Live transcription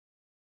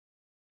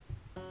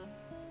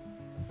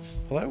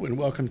Hello and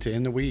welcome to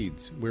In The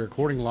Weedz. We're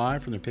recording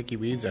live from the Picky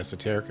Weeds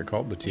Esoteric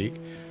Occult Boutique,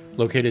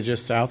 located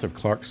just south of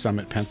Clark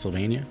Summit,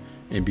 Pennsylvania,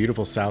 in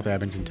beautiful South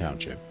Abington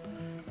Township.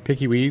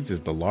 Picky Weeds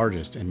is the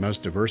largest and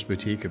most diverse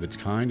boutique of its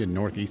kind in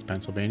Northeast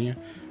Pennsylvania,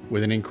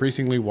 with an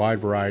increasingly wide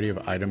variety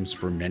of items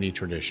for many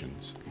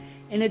traditions.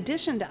 In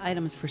addition to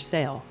items for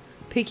sale,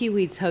 Picky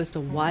Weeds hosts a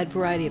wide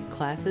variety of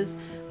classes,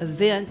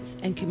 events,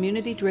 and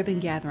community-driven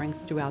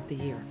gatherings throughout the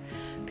year.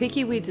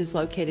 Picky Weeds is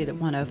located at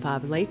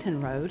 105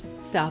 Layton Road,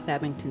 South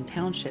Abington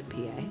Township,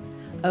 PA.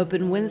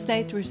 Open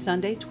Wednesday through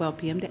Sunday, 12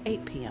 p.m. to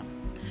 8 p.m.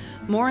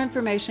 More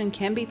information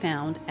can be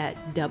found at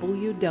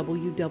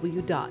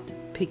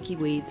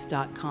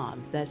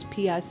www.pickyweeds.com. That's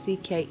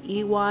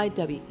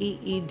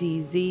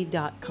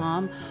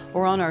PICKEYWEEDZ.com,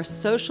 or on our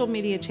social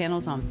media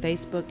channels on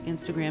Facebook,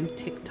 Instagram,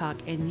 TikTok,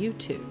 and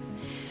YouTube.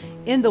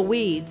 In The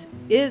Weedz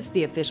is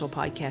the official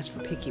podcast for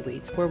Picky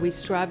Weeds, where we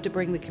strive to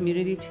bring the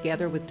community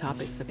together with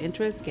topics of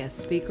interest, guest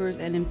speakers,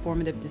 and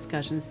informative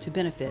discussions to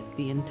benefit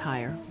the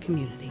entire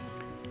community.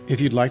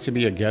 If you'd like to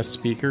be a guest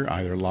speaker,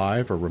 either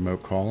live or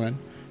remote call-in,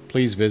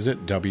 please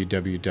visit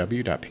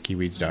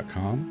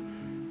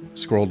www.pickyweeds.com.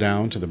 Scroll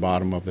down to the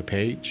bottom of the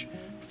page,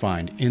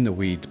 find In The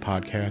Weedz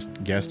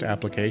podcast guest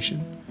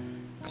application,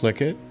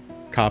 click it,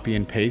 copy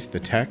and paste the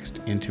text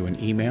into an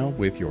email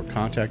with your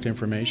contact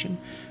information,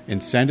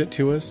 and send it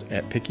to us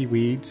at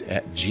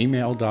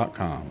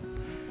pickyweeds@gmail.com.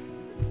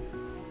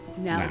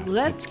 Now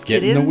let's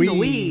get in the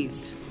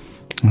weeds.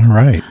 All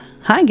right.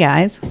 Hi,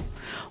 guys.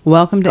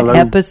 Welcome to Hello.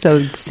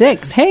 episode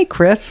 6. Hey,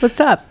 Chris, what's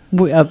up?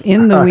 Of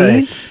In The Hi.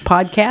 Weeds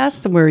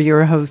podcast. We're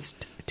your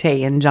host,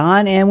 Tay and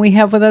John, and we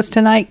have with us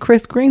tonight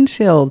Chris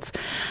Greenshields.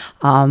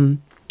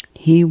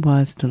 He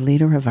was the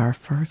leader of our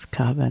first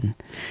Coven,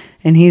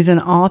 and he's an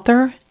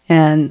author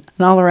and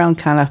an all-around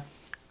kind of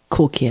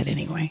cool kid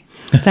anyway.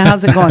 So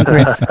how's it going,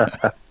 Chris?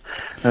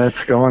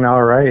 It's going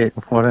all right.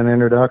 What an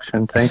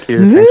introduction. Thank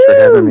you. Thanks for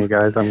having me,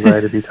 guys. I'm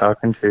glad to be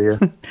talking to you.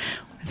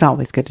 It's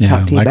always good to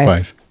talk to you, babe.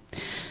 Likewise.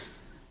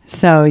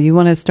 So you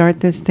want to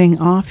start this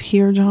thing off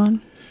here,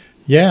 John?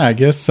 Yeah, I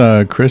guess,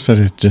 Chris,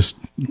 I'd just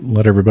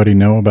let everybody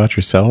know about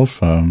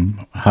yourself.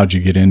 How'd you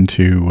get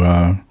into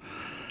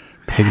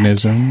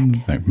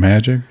paganism, like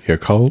magic, the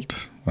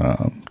occult?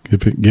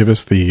 Give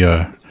us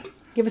the...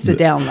 Give us a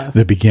down low.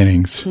 The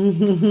beginnings.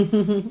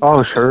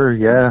 Oh, sure.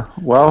 Yeah.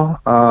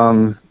 Well,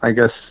 I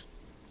guess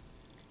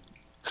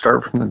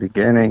start from the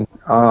beginning.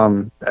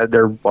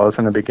 There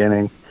wasn't a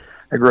beginning.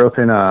 I grew up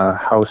in a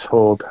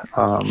household.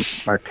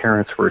 My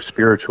parents were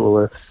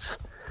spiritualists,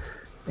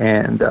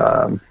 and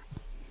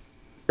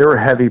they were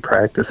heavy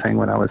practicing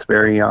when I was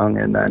very young,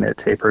 and then it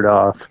tapered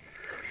off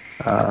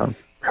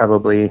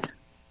probably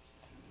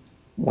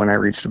when I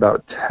reached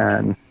about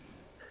 10.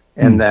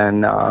 And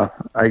then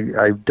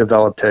I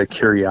developed a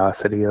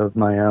curiosity of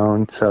my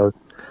own. So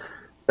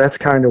that's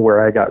kind of where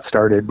I got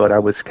started, but I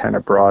was kind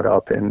of brought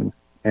up in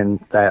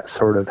that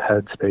sort of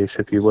headspace,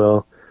 if you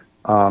will.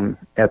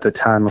 At the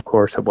time, of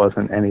course, it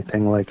wasn't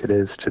anything like it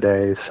is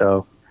today.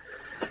 So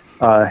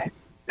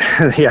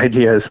the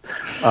ideas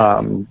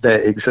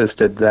that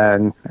existed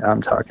then,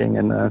 I'm talking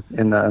in the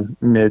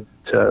mid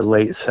to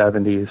late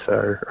 70s,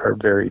 are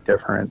very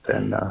different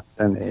than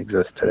they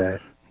exist today.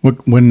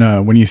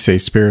 When you say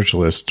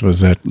spiritualist,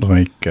 was that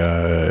like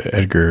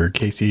Edgar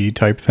Cayce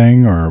type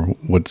thing, or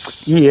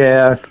what's?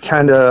 Yeah,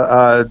 kind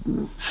of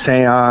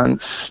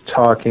seance,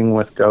 talking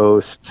with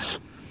ghosts,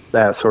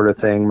 that sort of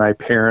thing. My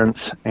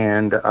parents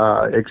and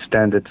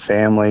extended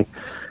family,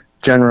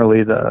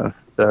 generally the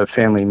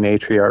family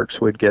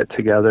matriarchs would get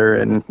together,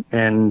 and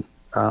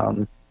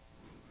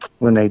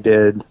when they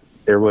did,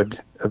 there would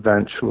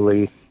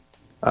eventually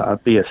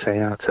be a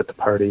seance at the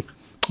party.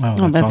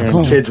 Oh, that's And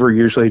cool. kids were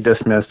usually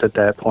dismissed at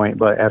that point,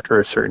 but after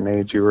a certain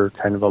age, you were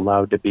kind of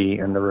allowed to be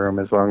in the room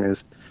as long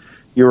as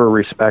you were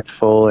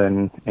respectful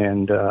and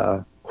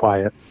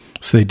quiet.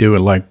 So they do it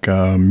like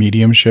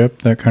mediumship,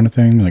 that kind of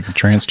thing, like a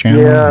trance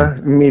channel? Yeah,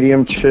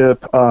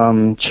 mediumship,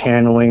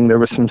 channeling. There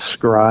was some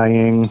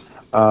scrying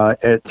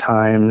at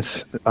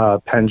times,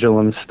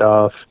 pendulum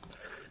stuff.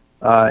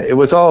 It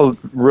was all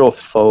real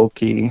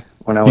folky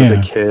when I was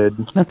a kid.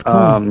 That's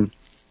cool.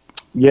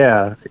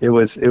 Yeah, it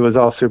was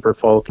all super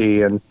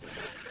folky, and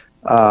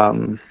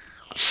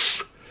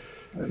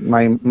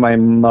my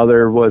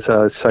mother was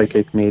a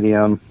psychic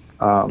medium,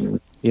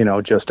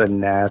 just a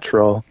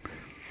natural.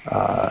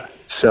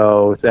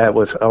 So that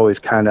was always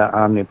kind of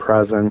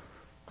omnipresent.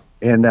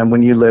 And then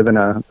when you live in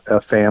a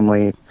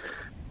family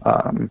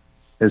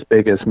as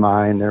big as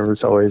mine, there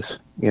was always,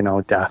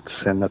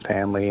 deaths in the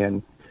family,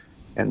 and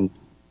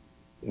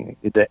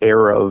the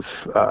air of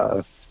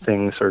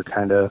things are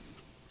kind of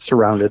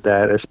surrounded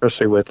that,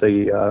 especially with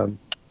the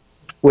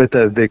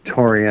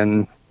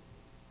Victorian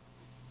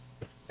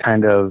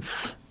kind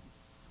of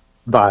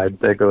vibe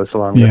that goes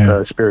along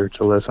with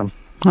spiritualism.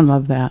 I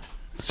love that.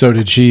 So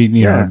did she,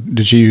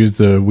 did she use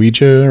the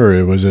Ouija,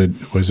 or was it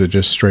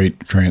just straight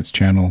trance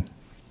channel?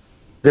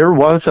 There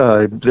was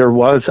a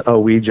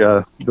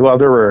Ouija. Well,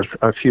 there were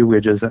a few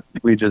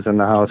Ouijas in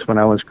the house when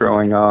I was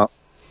growing up.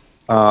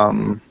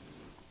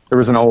 There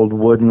was an old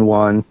wooden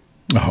one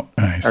Oh,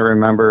 nice. I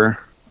remember.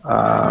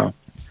 And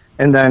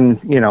then,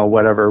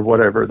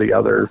 whatever the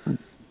other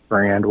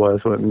brand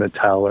was, with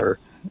Mattel or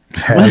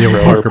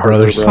Parker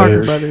Brothers.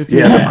 Parker Brothers.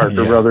 Yeah, the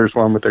Parker Brothers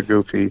one with the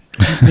goofy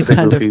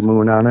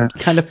moon on it.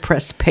 Kind of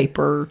pressed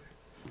paper.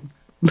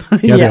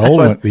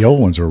 The old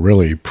ones were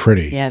really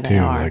pretty they too.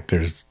 are. Like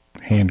there's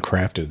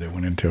handcrafted that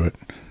went into it.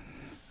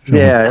 So,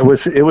 Yeah, it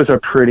was a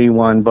pretty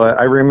one, but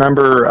I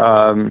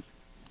remember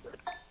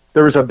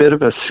there was a bit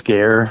of a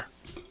scare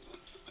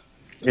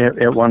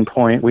at one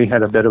point. We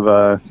had a bit of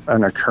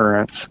an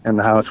occurrence in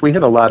the house. We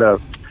had a lot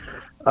of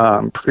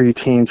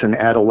preteens and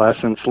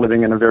adolescents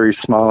living in a very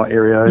small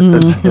area at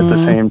the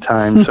same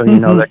time. So,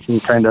 that can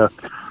kind of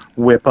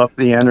whip up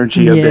the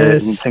energy a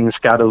bit, and things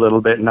got a little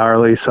bit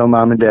gnarly. So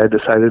mom and dad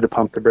decided to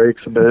pump the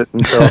brakes a bit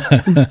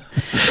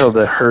until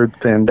the herd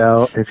thinned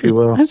out, if you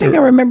will. I think I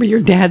remember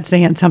your dad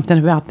saying something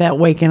about that,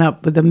 waking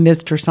up with a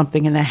mist or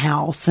something in the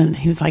house, and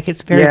he was like,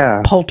 "It's very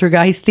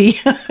poltergeisty."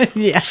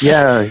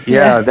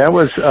 Yeah. That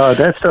was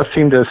that stuff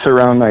seemed to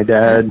surround my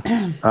dad.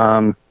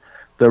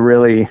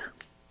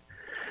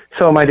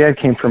 So my dad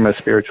came from a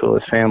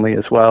spiritualist family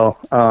as well.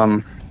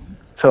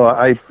 So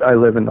I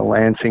live in the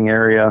Lansing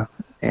area.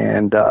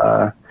 And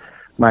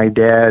my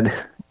dad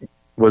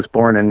was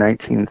born in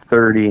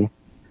 1930,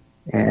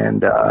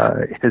 and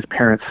his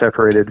parents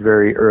separated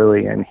very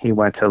early, and he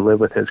went to live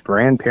with his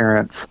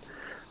grandparents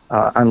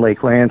on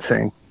Lake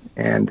Lansing.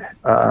 And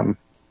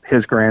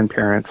his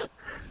grandparents,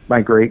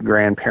 my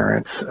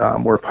great-grandparents,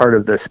 were part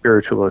of the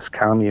spiritualist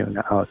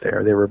commune out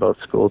there. They were both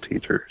school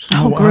teachers.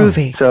 Oh, wow.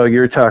 Groovy. So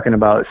you're talking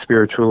about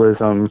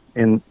spiritualism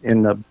in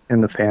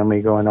the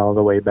family going all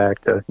the way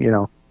back to,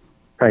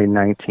 probably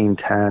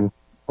 1910.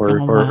 Or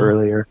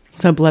earlier.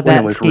 So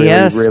Blavatsky,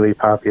 was really, really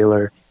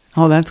popular.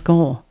 Oh, that's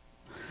cool.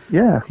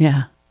 Yeah.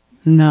 Yeah.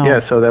 No. Yeah,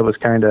 so that was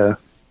kind of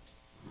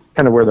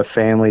where the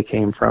family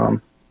came from.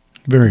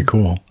 Very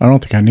cool. I don't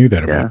think I knew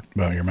that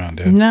about your mom and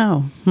dad.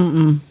 No.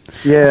 Mm-mm.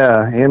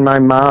 Yeah, and my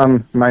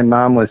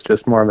mom was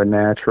just more of a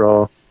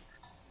natural.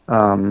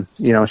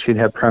 She'd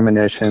have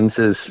premonitions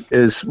as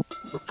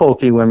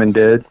folky women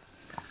did.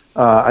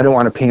 I don't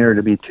want to paint her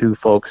to be too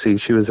folksy.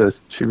 She was a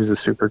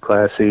super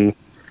classy,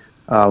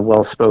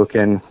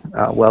 well-spoken,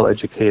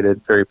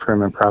 well-educated, very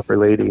prim and proper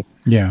lady.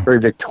 Yeah. Very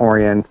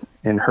Victorian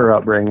in her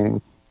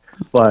upbringing.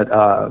 But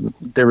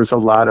there was a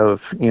lot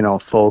of,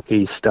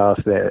 folky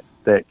stuff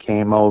that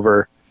came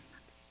over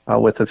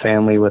with the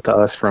family, with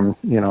us from,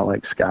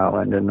 like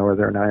Scotland and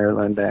Northern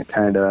Ireland, that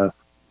kind of...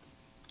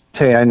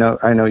 Tay, I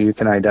know you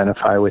can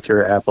identify with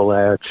your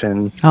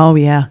Appalachian... Oh,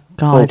 yeah.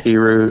 God. Folky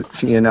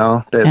roots,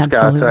 that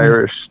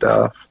Scots-Irish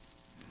stuff.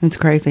 It's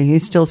crazy. You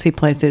still see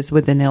places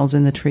with the nails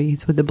in the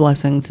trees, with the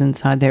blessings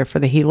inside there for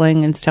the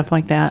healing and stuff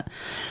like that,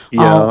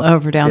 all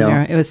over down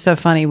there. It was so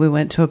funny. We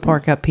went to a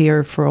park up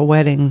here for a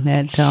wedding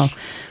that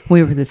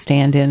we were the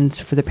stand-ins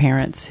for the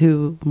parents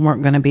who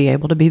weren't going to be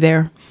able to be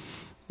there.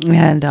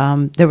 And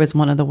there was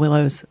one of the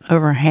willows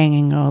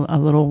overhanging a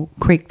little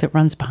creek that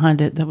runs behind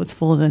it that was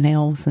full of the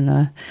nails and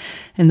the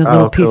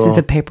little pieces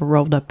of paper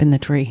rolled up in the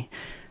tree.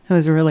 It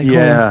was really cool.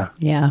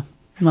 Yeah.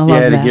 I love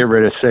that. To get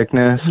rid of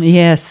sickness.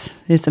 Yes,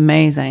 it's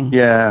amazing.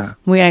 Yeah.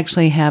 We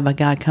actually have a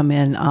guy come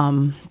in,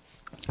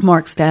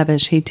 Mark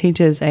Stavish. He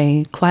teaches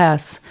a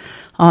class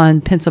on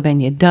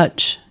Pennsylvania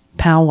Dutch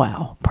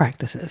powwow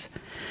practices.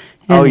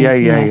 And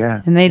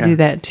yeah. And they do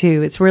that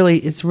too. It's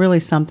really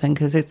something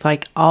because it's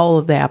like all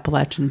of the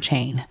Appalachian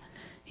chain,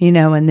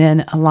 and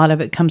then a lot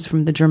of it comes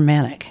from the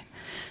Germanic.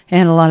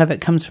 And a lot of it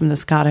comes from the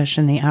Scottish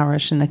and the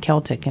Irish and the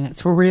Celtic. And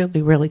it's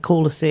really, really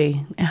cool to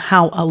see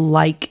how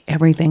alike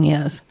everything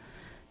is.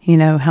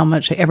 How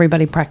much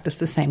everybody practiced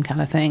the same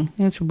kind of thing.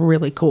 It's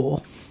really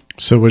cool.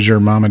 So was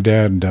your mom and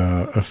dad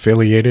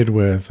affiliated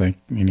with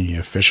any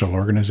official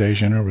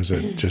organization, or was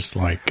it just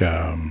like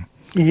folk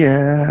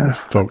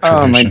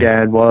tradition? My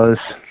dad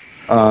was.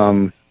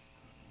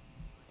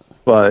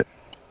 But,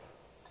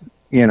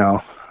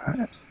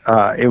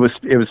 it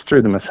was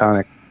through the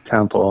Masonic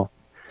Temple.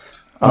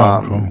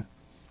 Cool.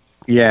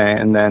 Yeah,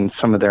 and then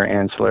some of their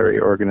ancillary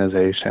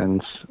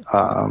organizations.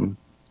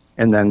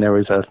 And then there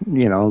was a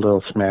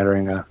little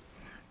smattering of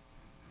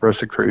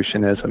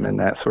Rosicrucianism and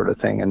that sort of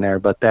thing in there,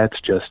 but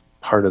that's just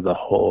part of the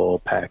whole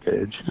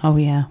package. Oh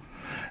yeah,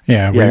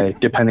 yeah.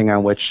 Depending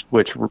on which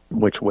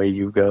way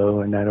you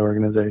go in that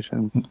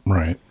organization,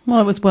 right? Well,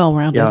 it was well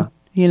rounded.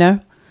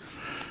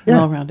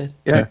 Well rounded.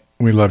 Yeah,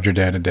 we loved your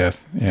dad to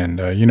death, and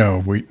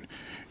we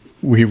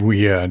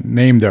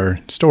named our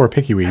store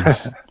Picky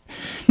Weedz.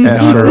 In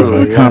honor of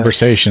a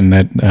conversation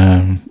that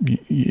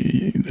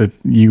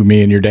you,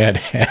 me, and your dad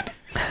had.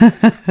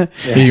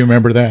 Do you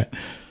remember that?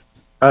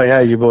 Oh yeah,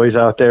 you boys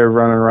out there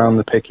running around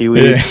the picky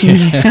weeds.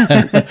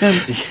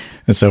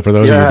 And so for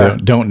those of you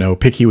that don't know,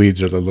 picky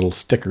weeds are the little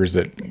stickers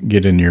that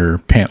get in your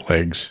pant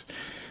legs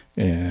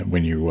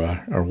when you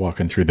are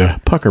walking through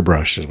the pucker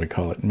brush, as we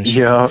call it in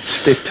Michigan. Yeah,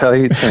 stick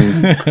tights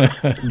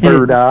and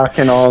burdock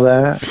and all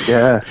that.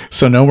 Yeah.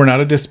 So no, we're not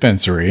a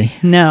dispensary.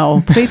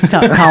 No, please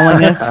stop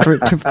calling us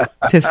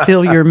to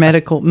fill your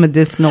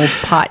medicinal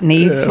pot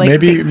needs.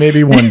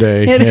 Maybe one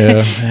day.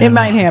 It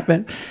might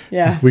happen.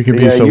 Yeah, we could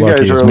be so you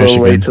lucky guys as are a little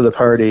Michigan. late to the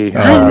party.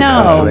 I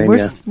know.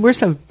 We're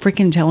so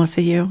freaking jealous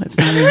of you. It's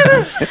not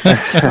even.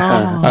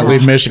 I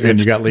leave Michigan.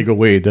 You got legal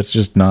weed. That's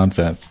just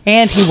nonsense.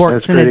 And he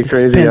works in a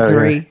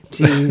dispensary.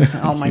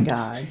 Jeez. Oh my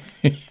God.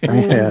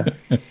 Yeah.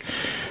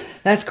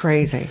 That's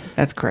crazy.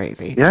 That's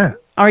crazy. Yeah.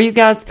 Are you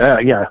guys?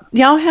 Yeah.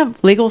 Y'all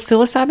have legal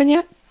psilocybin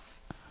yet?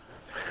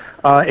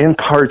 In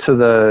parts of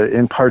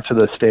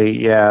the state,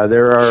 yeah,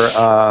 there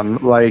are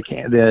like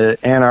the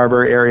Ann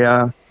Arbor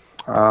area.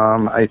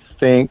 I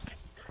think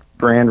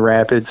Grand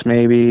Rapids,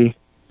 maybe.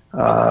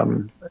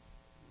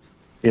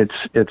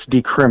 It's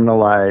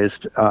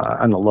decriminalized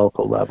on the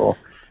local level,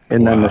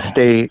 and then the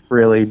state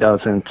really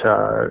doesn't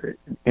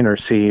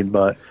intercede.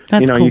 But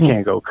That's you cool.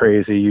 can't go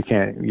crazy. You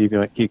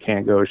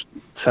can't go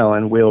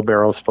selling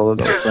wheelbarrows full of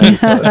those things.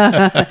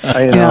 But,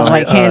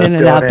 like handing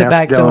it out the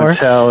back door. Don't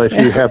tell if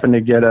you happen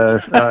to get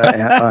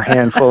a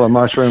handful of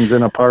mushrooms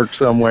in a park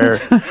somewhere.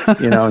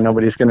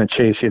 Nobody's going to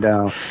chase you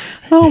down.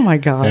 Oh my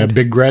God. Yeah,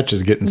 Big Gretch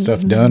is getting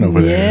stuff done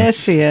over there. Yes,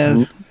 she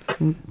is.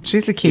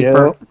 She's a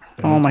keeper. Yep.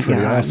 Oh my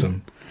Pretty God.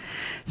 awesome.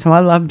 So I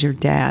loved your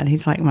dad.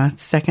 He's like my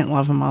second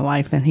love of my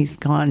life, and he's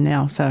gone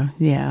now. So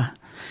yeah.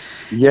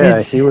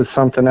 Yeah, he was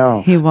something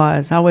else. He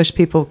was. I wish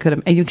people could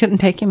have. You couldn't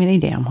take him any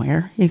damn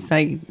where. He's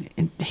like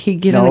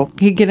he'd get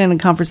in a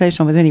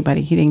conversation with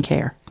anybody. He didn't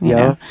care. You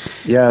know?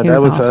 Yeah. He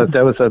That was awesome.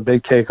 that was a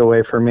big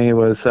takeaway for me.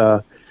 Was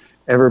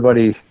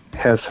everybody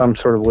has some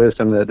sort of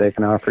wisdom that they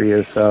can offer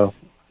you. So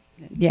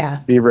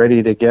yeah, be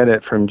ready to get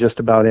it from just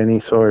about any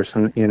source,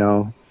 and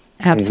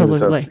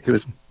absolutely.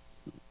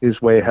 He was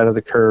way ahead of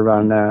the curve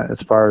on that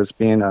as far as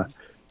being an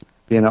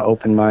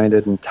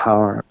open-minded and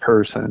tolerant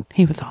person.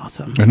 He was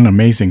awesome. An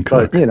amazing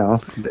cook.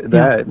 But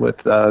that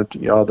with all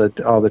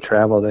the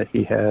travel that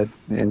he had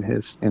in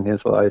his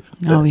life.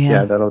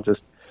 That'll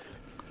just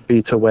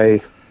beats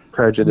away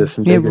prejudice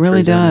and It bigotry.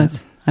 really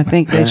does. I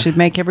think they should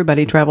make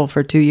everybody travel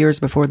for 2 years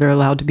before they're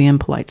allowed to be in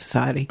polite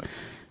society.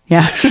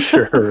 Yeah.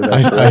 Sure,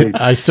 that's right.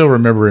 I still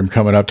remember him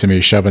coming up to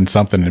me, shoving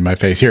something in my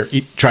face. Here,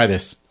 try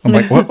this. I'm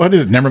like, what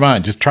is it? Never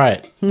mind. Just try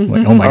it. I'm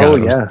like, oh my God,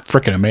 it was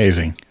freaking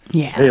amazing.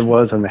 Yeah. It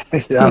was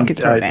amazing.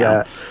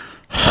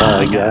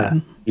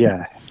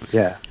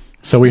 Yeah.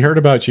 So we heard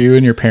about you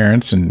and your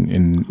parents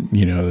and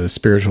the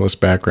spiritualist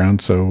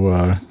background.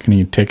 So can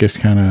you take us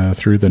kind of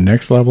through the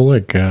next level?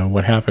 Like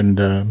what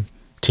happened,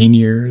 teen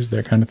years,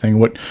 that kind of thing?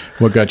 What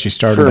got you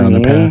started on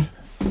the path?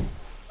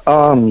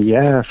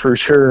 Yeah, for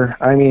sure.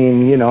 I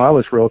mean, I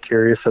was real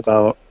curious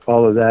about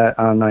all of that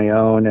on my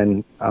own,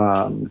 and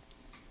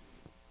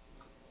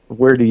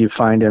where do you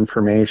find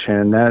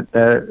information?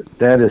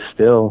 That is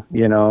still,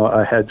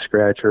 a head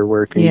scratcher.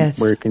 Where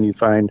can you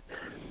find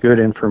good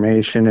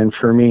information? And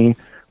for me,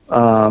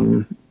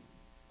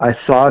 I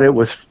thought it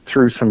was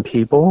through some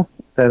people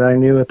that I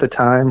knew at the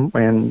time,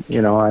 and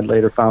I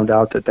later found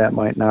out that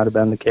might not have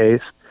been the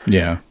case.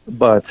 Yeah.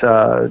 But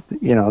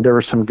there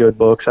were some good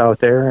books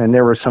out there, and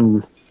there were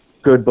some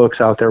good books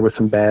out there with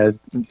some bad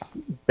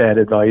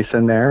advice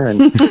in there. And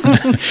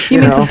you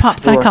mean some pop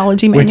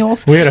psychology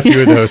manuals? We had a few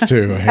of those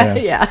too.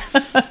 Yeah.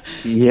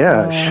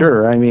 Yeah,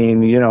 sure. I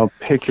mean,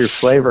 pick your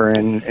flavor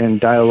and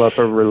dial up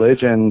a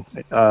religion.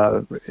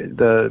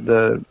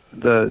 The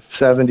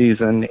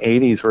 70s and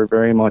 80s were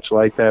very much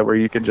like that, where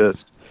you could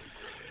just,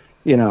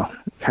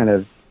 kind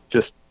of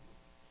just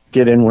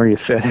get in where you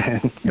fit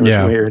in. It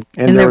was weird.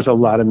 And there was a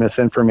lot of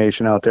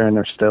misinformation out there, and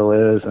there still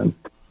is. And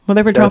well,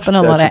 they were dropping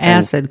a lot of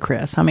acid,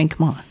 Chris. I mean,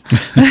 come on.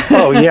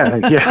 Oh,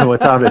 yeah,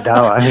 without a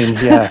doubt. I mean,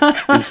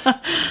 yeah.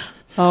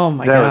 Oh,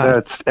 my God.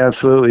 That's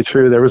absolutely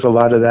true. There was a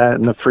lot of that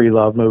in the free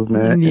love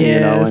movement.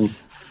 Yes. And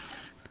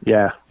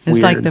yeah. It's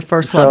weird. like the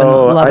first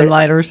love and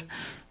lighters.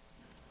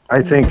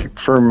 I think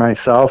for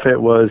myself,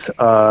 it was,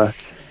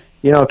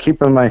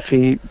 keeping my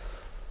feet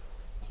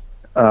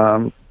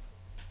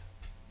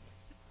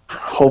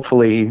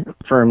hopefully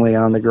firmly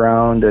on the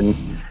ground and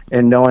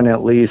knowing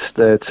at least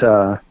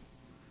that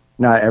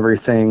not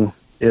everything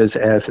is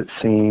as it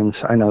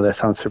seems. I know that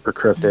sounds super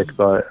cryptic,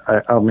 but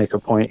I'll make a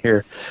point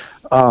here.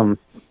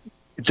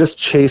 Just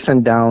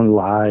chasing down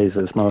lies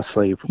is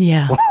mostly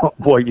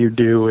what you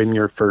do in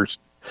your first,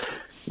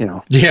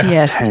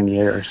 10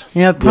 years.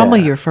 Yeah,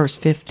 probably your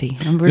first 50.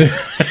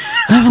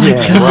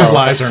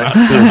 Lies are not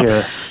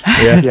so.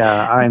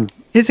 Yeah,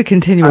 it's a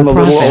continual I'm a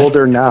process. little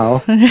older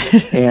now,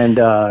 and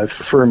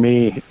for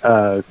me,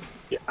 the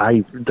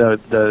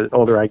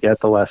older I get,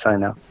 the less I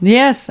know.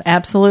 Yes,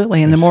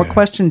 absolutely, and the more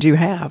questions you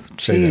have.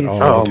 Jeez.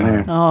 Oh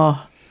man.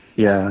 Oh.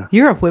 Yeah.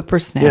 You're a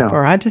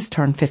whippersnapper. I just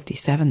turned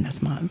 57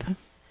 this month.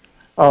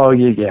 Oh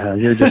yeah.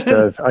 You're just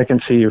I can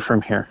see you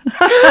from here.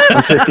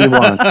 I'm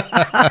 51.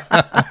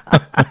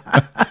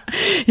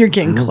 You're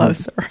getting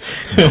closer.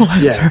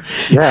 Closer.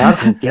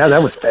 Yeah,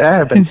 that was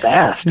that been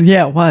fast.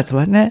 Yeah, it was,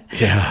 wasn't it?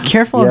 Yeah.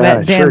 Careful of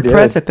that damn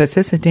precipice.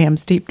 It's a damn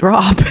steep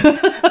drop.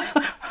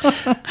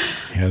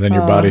 Yeah, then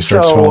your body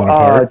starts falling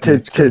apart.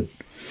 To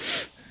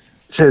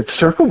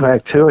circle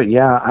back to it,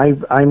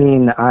 I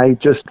mean, I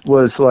just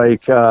was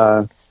like,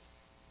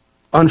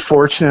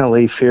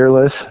 unfortunately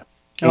fearless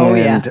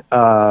and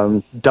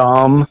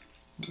dumb,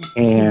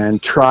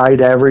 and tried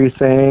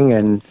everything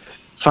and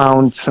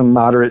found some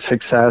moderate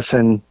success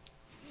in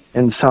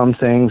some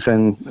things,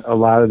 and a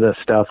lot of the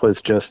stuff was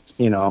just,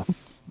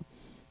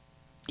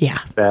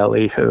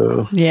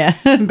 ballyhoo. Yeah,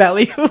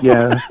 ballyhoo.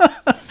 Yeah.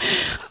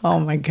 Oh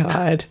my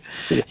God.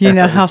 You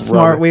know how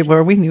smart we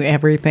were. We knew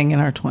everything in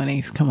our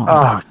 20s. Come on.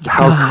 Oh,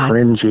 how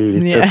cringy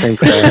to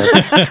think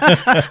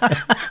that.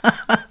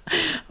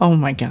 Oh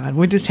my God.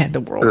 We just had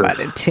the world by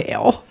the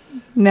tail.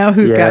 Now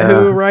who's got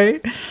who,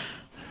 right?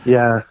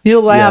 Yeah.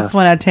 You'll laugh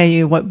when I tell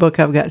you what book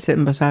I've got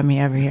sitting beside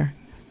me over here.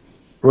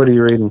 What are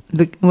you reading?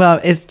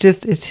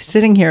 It's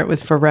sitting here. It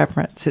was for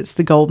reference. It's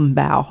The Golden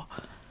Bough.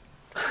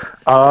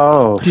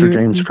 Oh, Sir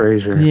James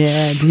Fraser.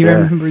 Yeah. Do you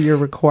remember your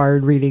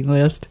required reading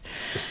list?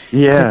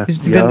 Yeah.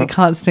 It's been a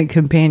constant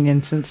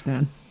companion since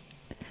then.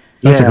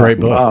 That's a great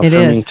book. It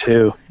is. Me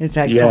too. It's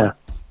excellent.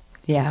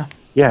 Yeah.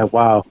 Yeah.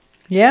 Wow.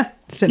 Yeah.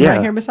 Sitting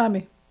right here beside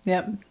me.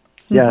 Yep.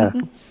 Yeah.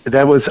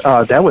 That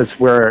was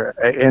where,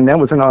 and that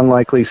was an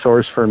unlikely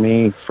source for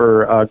me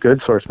for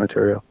good source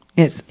material.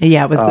 It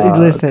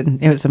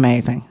was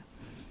amazing.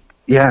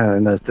 Yeah,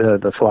 and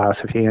the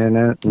philosophy in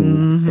it,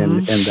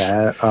 and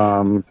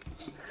that.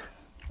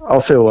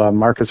 Also,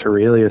 Marcus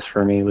Aurelius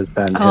for me has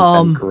been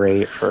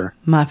great for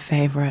my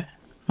favorite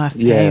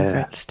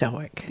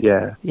Stoic.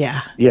 Yeah.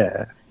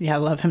 I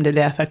love him to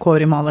death. I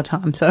quote him all the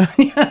time. So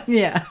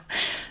yeah.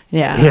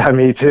 Yeah,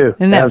 me too.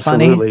 Isn't that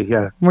Absolutely, funny?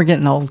 Yeah. We're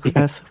getting old,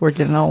 Chris. We're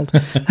getting old.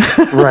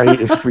 Right.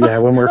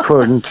 When we're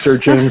quoting Sir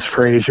James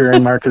Fraser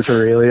and Marcus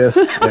Aurelius,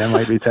 it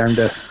might be time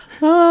to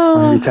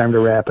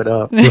wrap it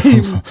up.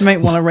 You might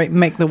want to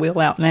make the wheel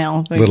out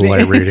now. Little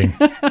light reading.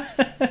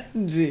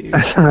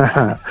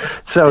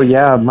 So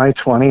my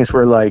 20s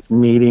were like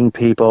meeting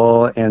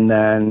people and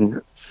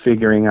then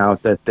figuring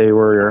out that they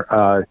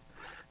were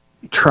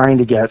trying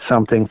to get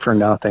something for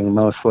nothing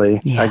mostly.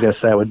 I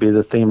guess that would be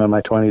the theme of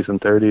my 20s and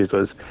 30s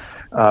was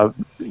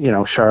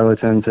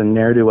charlatans and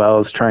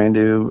ne'er-do-wells trying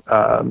to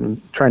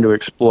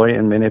exploit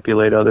and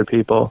manipulate other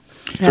people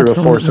through a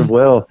force of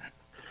will.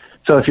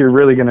 So if you're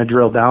really going to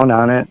drill down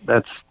on it,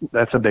 that's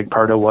a big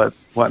part of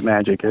what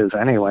magic is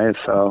anyway.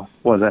 So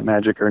was that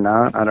magic or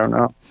not? I don't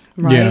know.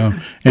 Right. Yeah,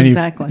 and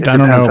exactly. I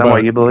don't know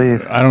what you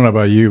believe. I don't know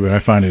about you, but I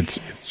find it's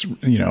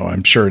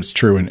I'm sure it's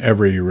true in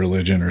every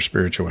religion or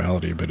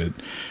spirituality, but it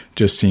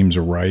just seems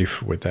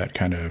rife with that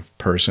kind of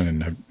person,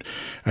 and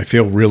I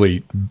feel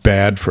really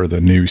bad for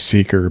the new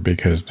seeker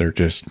because they're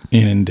just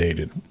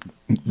inundated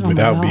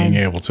without being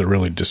able to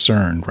really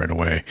discern right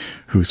away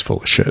who's full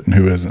of shit and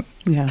who isn't.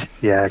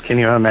 Yeah. Can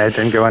you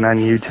imagine going on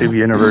YouTube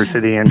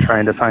University and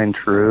trying to find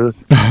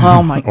truth?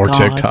 Oh my or God.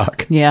 Or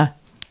TikTok. Yeah.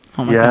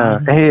 Oh my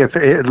God. Hey,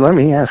 let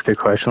me ask a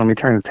question. Let me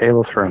turn the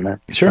tables for a minute.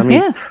 Sure.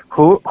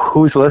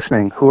 Who's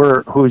listening?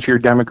 Who's your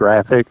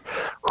demographic?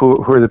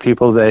 Who are the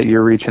people that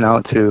you're reaching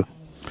out to?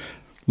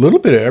 A little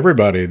bit of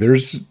everybody.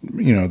 There's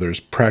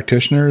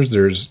practitioners.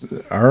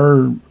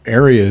 Our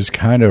areas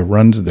kind of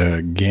runs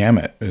the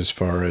gamut as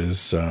far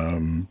as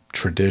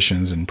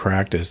traditions and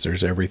practice.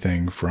 There's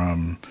everything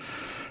from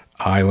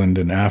island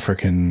and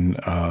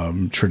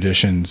African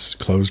traditions,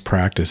 closed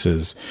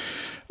practices.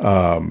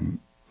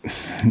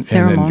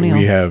 Ceremonial. And then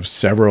we have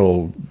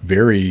several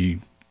very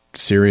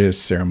serious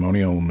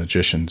ceremonial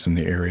magicians in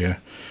the area.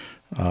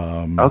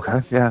 Okay,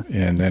 yeah.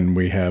 And then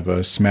we have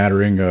a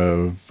smattering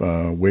of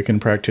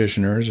Wiccan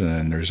practitioners,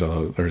 and there's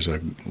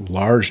a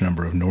large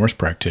number of Norse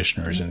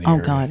practitioners in the area.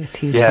 Oh God, it's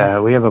huge.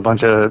 Yeah, we have a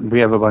bunch of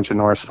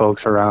Norse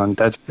folks around.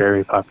 That's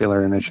very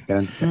popular in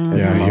Michigan.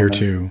 Yeah, here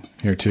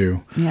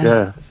too.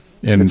 Yeah.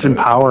 And it's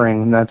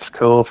empowering, and that's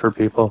cool for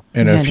people.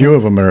 And a few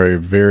of them are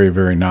very,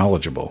 very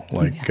knowledgeable,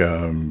 like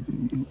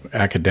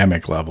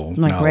academic level.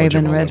 Like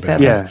Raven Redfeather.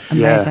 Yeah.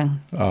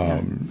 Amazing.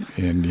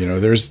 And,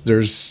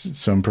 there's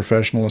some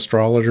professional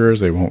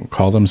astrologers. They won't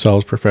call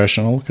themselves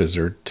professional because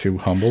they're too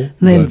humble.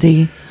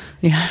 Lindsay.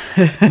 Yeah.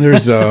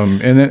 There's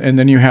and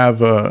then you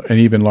have an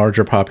even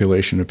larger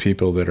population of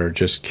people that are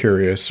just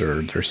curious,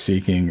 or they're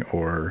seeking,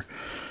 or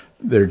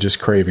they're just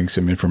craving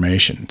some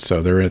information.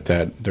 So they're at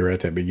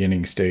that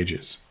beginning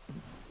stages.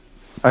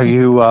 Are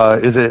you?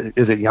 Is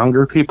it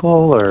younger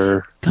people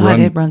or? God,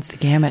 it runs the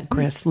gamut,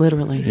 Chris.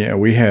 Literally. Yeah,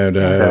 we had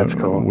that's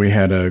cool. We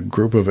had a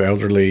group of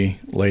elderly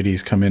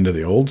ladies come into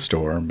the old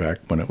store back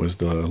when it was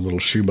the little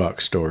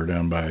shoebox store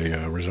down by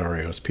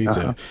Rosario's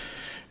Pizza,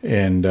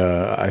 and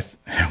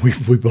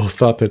we both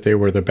thought that they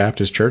were the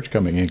Baptist church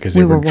coming in because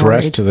they were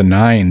dressed to the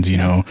nines.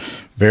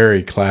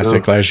 Very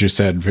classic, as you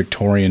said,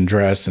 Victorian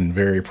dress and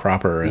very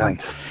proper. And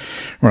nice.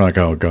 We're like,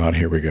 oh God,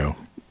 here we go.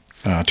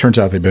 Turns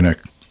out they've been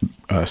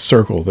a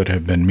circle that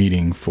have been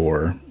meeting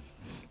for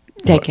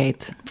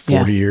decades,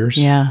 40 years.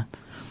 Yeah.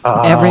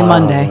 every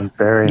Monday.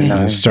 Very It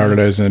nice. started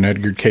as an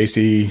Edgar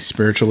Casey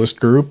spiritualist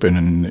group,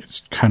 and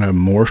it's kind of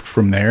morphed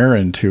from there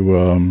into,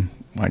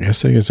 I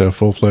guess it's a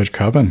full-fledged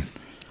coven.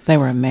 They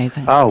were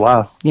amazing. Oh,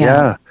 wow.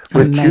 Yeah.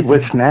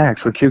 With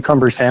snacks, with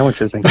cucumber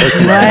sandwiches and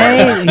cookies.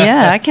 Right?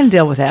 Yeah, I can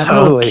deal with that.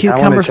 Totally. Little I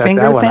wanna cucumber check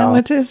finger that one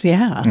out. sandwiches.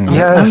 Yeah.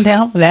 Yes. I'm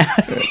down with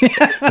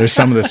that. They're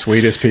some of the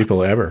sweetest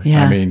people ever.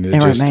 Yeah, I mean, they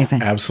they're were just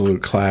amazing.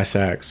 absolute class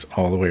acts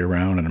all the way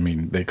around. And I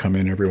mean, they come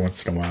in every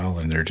once in a while,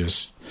 and they're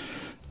just,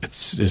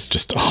 it's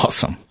just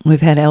awesome.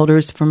 We've had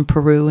elders from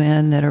Peru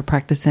in that are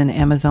practicing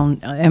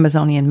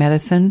Amazonian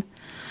medicine.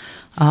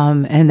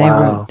 And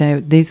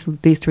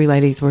these three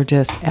ladies were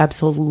just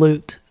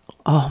absolute.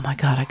 Oh my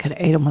God, I could have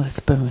ate them with a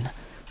spoon.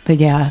 But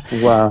yeah.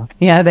 Wow.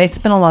 Yeah, they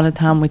spent a lot of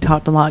time. We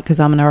talked a lot because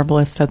I'm an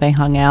herbalist, so they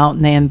hung out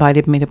and they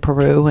invited me to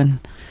Peru. And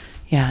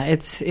yeah,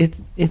 it's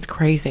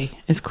crazy.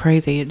 It's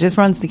crazy. It just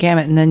runs the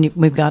gamut. And then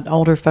we've got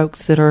older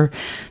folks that are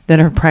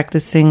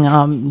practicing, what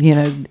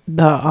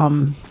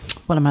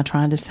am I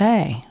trying to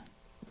say?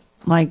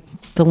 Like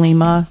the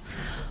Lima,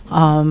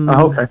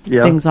 okay.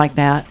 Yeah. things like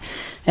that.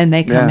 And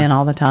they come in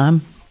all the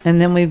time. And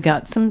then we've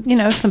got some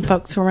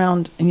folks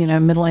around,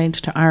 middle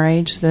age to our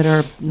age that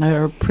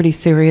are pretty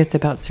serious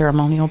about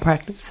ceremonial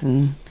practice,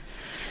 and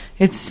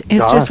it's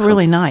just Awesome.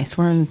 really nice.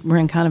 We're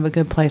in kind of a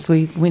good place.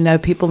 We know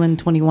people in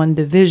 21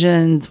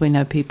 divisions. We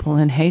know people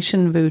in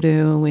Haitian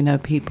voodoo. We know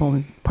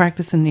people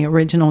practicing the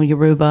original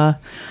Yoruba.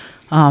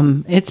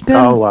 It's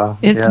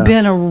been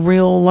been a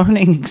real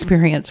learning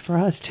experience for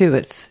us too.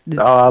 It's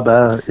I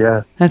bet.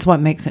 Yeah. that's what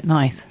makes it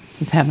nice.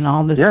 Is having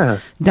all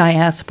this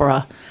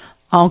diaspora.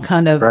 All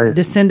kind of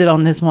descended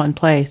on this one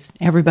place.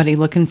 Everybody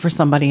looking for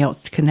somebody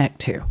else to connect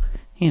to.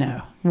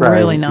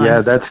 Really nice.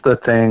 Yeah, that's the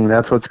thing.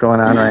 That's what's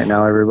going on right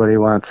now. Everybody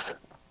wants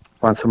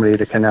somebody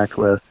to connect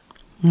with.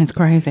 It's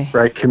crazy.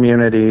 Right,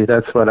 community.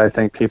 That's what I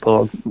think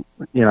people,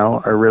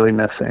 are really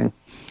missing.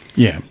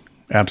 Yeah,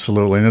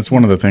 absolutely. And that's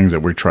one of the things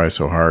that we try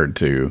so hard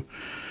to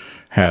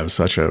have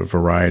such a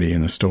variety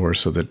in the store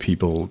so that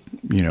people,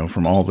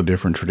 from all the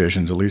different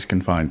traditions at least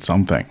can find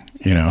something,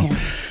 and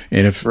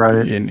if,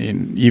 and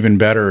even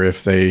better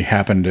if they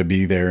happen to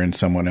be there and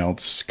someone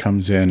else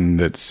comes in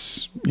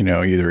that's,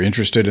 either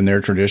interested in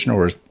their tradition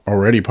or is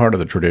already part of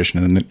the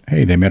tradition, and then,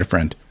 hey, they met a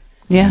friend.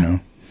 Yeah.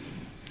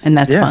 And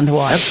that's fun to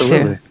watch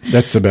absolutely. too.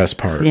 That's the best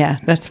part. Yeah,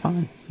 that's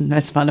fun.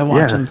 That's fun to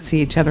watch them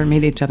see each other,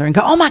 meet each other, and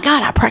go, "Oh my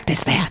God, I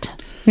practiced that."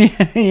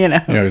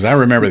 Because I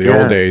remember the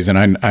old days,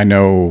 and I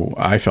know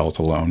I felt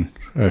alone.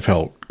 I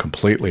felt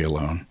completely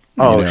alone.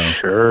 Oh,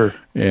 sure.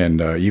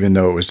 And even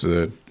though it was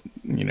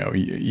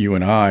you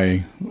and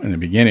I in the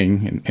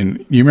beginning,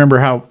 and you remember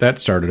how that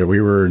started?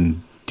 We were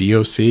in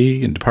DOC,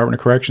 in Department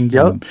of Corrections,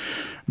 in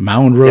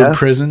Mound Road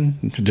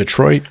Prison,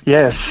 Detroit.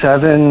 Yeah,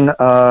 7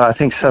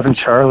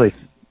 Charlie.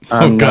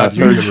 Oh God,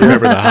 you can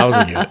remember the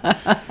housing unit.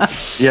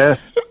 Yeah,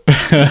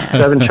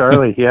 7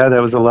 Charlie. Yeah,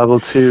 that was a level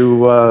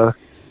 2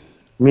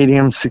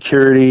 medium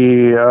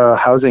security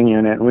housing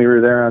unit, and we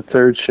were there on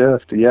third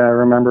shift. Yeah, I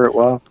remember it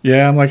well.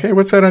 Yeah, I'm like, hey,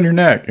 what's that on your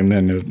neck? And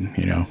then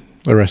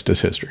the rest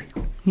is history.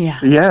 Yeah.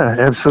 Yeah,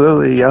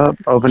 absolutely. Yep.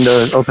 Opened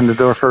the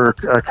door for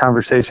a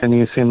conversation.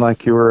 You seemed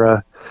like you were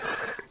a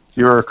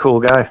cool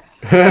guy.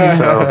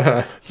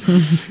 So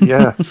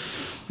yeah.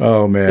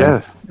 Oh man.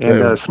 Yeah,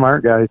 and a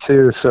smart guy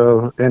too.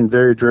 So, and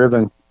very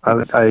driven.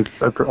 I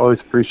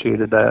always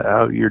appreciated that,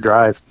 how your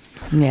drive.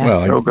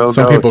 Yeah. Well,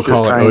 some people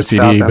call it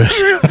OCD,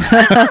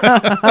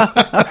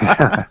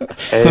 but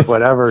hey,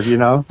 whatever,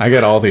 I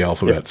got all the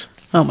alphabets.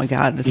 Oh my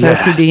God, it's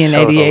OCD and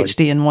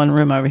ADHD in one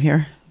room over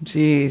here.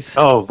 Jeez.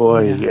 Oh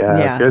boy,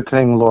 yeah. Good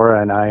thing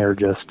Laura and I are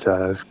just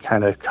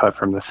kind of cut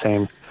from the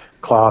same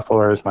cloth.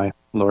 Laura's my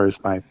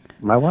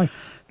wife.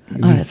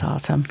 Oh, that's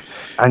awesome.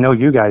 I know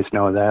you guys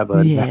know that,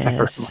 but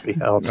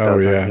everybody else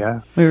doesn't.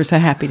 Yeah. We were so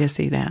happy to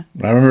see that.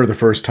 I remember the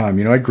first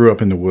time, I grew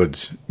up in the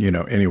woods,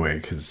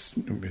 anyway, because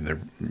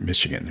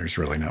Michigan, there's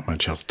really not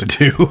much else to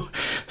do.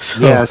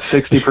 So,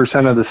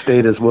 60% of the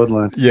state is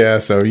woodland. Yeah,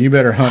 so you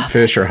better hunt,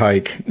 fish, or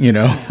hike,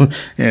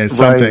 and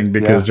something,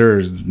 because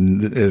there's,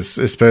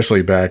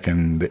 especially back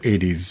in the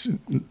 80s,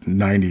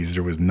 90s,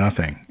 there was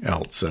nothing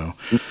else. So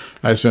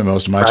I spent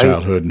most of my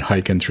childhood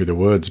hiking through the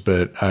woods,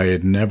 but I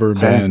had never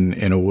been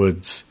in a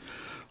woods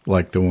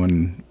like the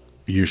one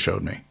you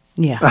showed me.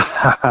 Yeah.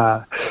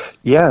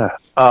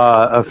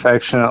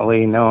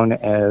 Affectionately known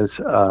as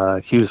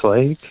Hughes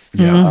Lake,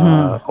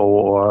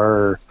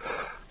 or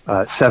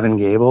Seven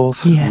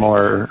Gables,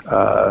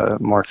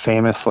 more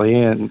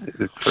famously,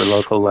 and for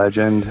local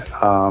legend,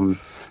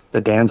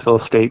 the Dansville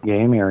State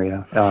Game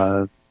Area,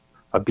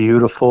 a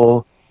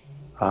beautiful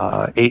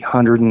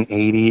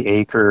 880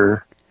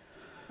 acre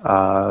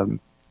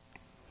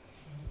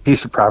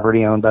piece of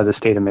property owned by the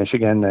state of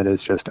Michigan that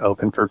is just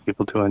open for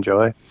people to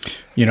enjoy.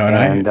 I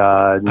had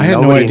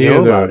no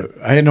idea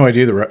I had no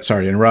idea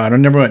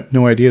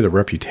no idea the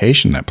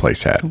reputation that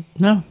place had.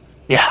 No.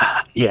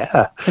 Yeah.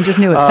 I just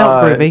knew it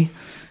felt groovy.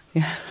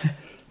 Yeah.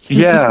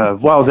 Yeah.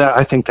 Well,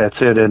 I think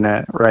that's it, isn't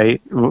it?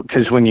 Right?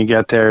 Because when you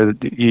get there,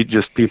 you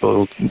just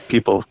people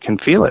can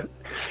feel it.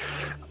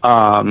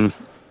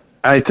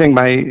 I think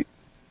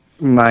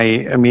my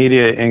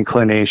immediate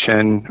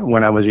inclination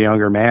when I was a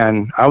younger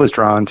man, I was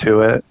drawn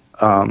to it.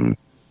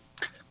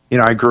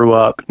 I grew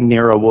up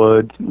near a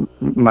wood.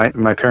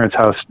 My parents'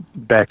 house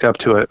backed up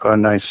to a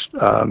nice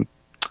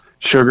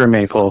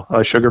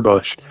sugar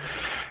bush.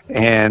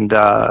 And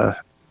I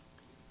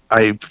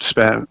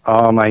spent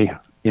all my,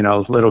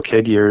 little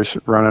kid years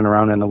running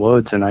around in the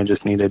woods, and I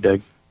just needed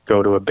to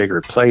go to a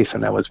bigger place,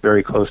 and that was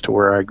very close to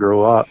where I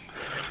grew up.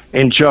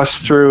 And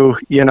just through,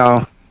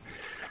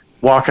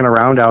 walking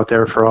around out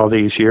there for all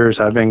these years,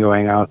 I've been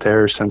going out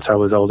there since I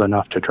was old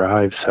enough to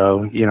drive.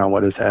 So,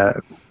 what is that,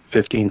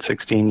 15,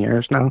 16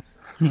 years now?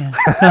 Yeah.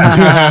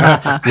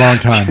 Long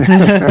time.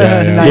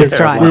 Yeah. Nice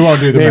try. We won't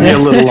do the Maybe math. a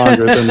little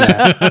longer than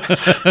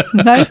that.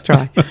 Nice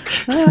try.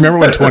 Remember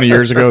when 20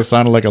 years ago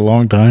sounded like a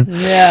long time?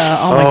 Yeah.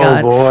 Oh, my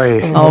God.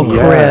 Boy. Oh,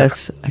 Yeah.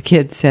 Chris, a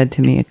kid said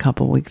to me a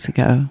couple weeks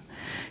ago,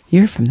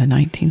 "You're from the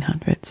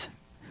 1900s."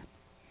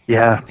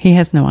 Yeah. He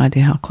has no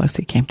idea how close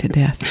he came to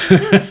death.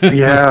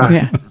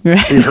 Yeah. Yeah.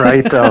 He's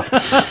right, though.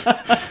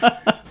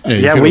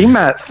 Yeah, We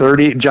met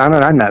John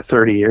and I met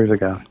 30 years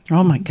ago.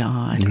 Oh, my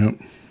God. Yep.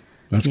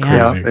 That's Yeah.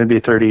 crazy. Yeah, it'd be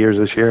 30 years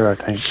this year, I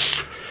think.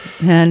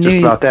 And Just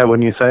about that,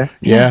 wouldn't you say?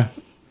 Yeah.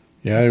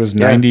 Yeah, it was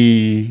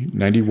 90,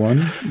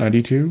 91,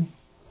 92?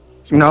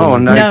 No,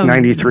 No.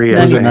 93. Was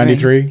I it think.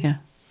 93? Yeah.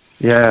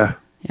 Yeah.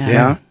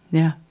 Yeah.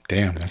 Yeah.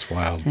 Damn, that's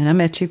wild. And I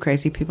met you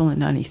crazy people in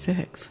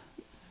 96.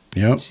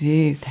 Yep.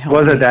 Jeez. help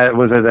Was me. it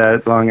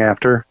that long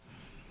after?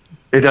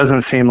 It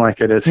doesn't seem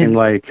like it. It seemed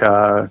like,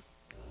 I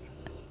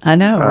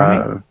know,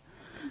 right?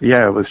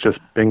 yeah, it was just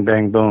bing,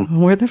 bang, boom.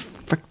 Where the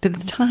frick did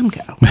the time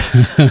go?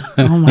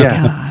 Oh, my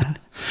Yeah. God.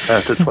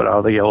 That's just what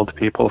all the old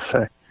people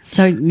say.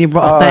 So,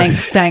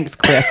 thanks,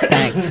 Chris.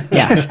 Thanks.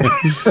 Yeah.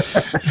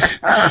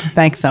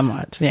 Thanks so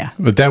much. Yeah.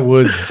 But that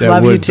woods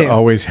Love you too.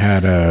 always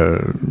had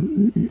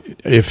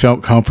it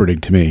felt comforting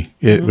to me.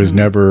 It was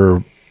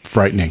never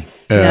frightening.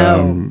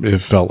 No. It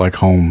felt like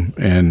home.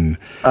 And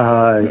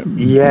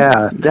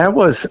Yeah, that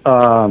was,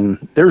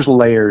 there's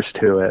layers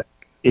to it.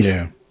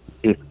 yeah.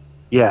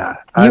 Yeah.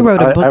 You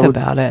wrote a book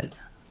about it.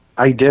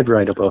 I did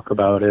write a book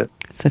about it.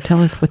 So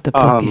tell us what the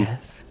book is.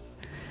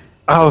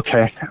 Oh,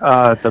 okay.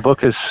 The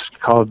book is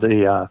called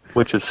The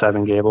Witch of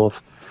Seven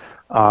Gables.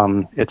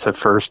 It's a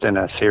first in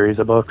a series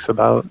of books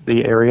about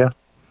the area.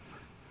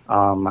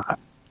 I'm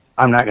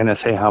not going to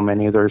say how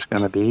many there's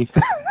going to be.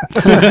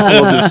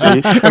 We'll just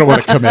see. I don't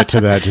want to commit to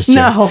that just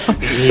yet. No.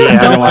 Yeah,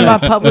 Don't let my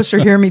publisher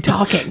hear me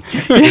talking.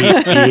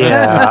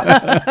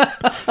 Yeah.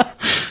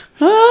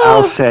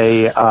 I'll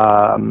say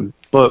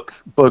book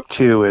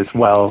 2 is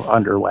well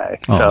underway.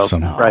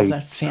 Awesome. So Oh, probably,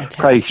 that's fantastic.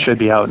 probably should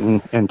be out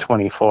in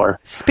 24.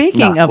 Speaking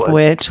Knock of wood.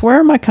 which, where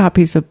are my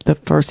copies of the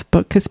first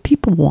book? Because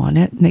people want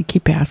it and they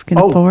keep asking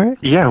for it.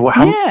 Yeah, well,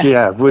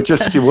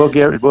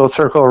 we'll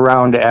circle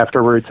around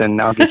afterwards and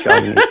I'll get you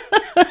all you need.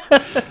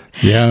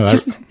 Yeah,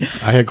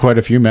 I had quite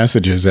a few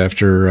messages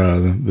after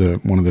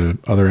one of the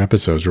other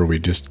episodes where we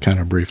just kind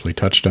of briefly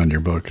touched on your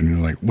book, and you're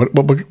like, "What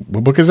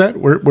book is that?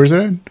 Where's it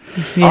at?"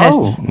 Yes.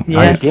 Oh,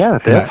 yes. yeah,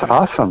 that's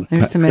awesome.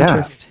 There's some Yeah.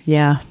 interest.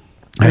 Yeah.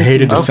 I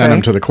hated to send Okay.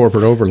 them to the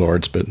corporate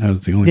overlords, but that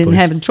was the only Didn't place.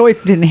 have a choice.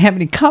 Didn't have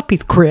any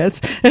copies, Chris.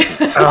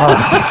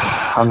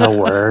 I'm the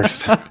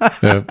worst.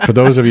 For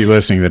those of you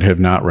listening that have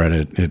not read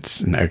it,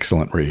 it's an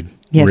excellent read.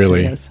 Yes,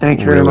 really, it is. Thank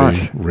you very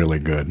much. Really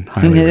good. And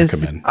Highly it is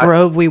recommend. the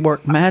grove we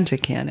work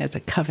magic in as a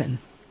coven.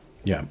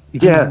 Yeah.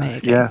 Yeah,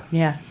 Amazing.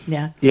 yeah.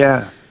 Yeah.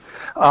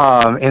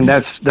 And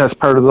that's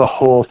part of the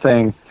whole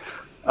thing.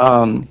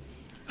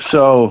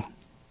 So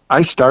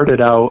I started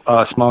out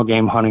small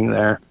game hunting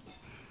there.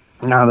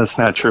 No, that's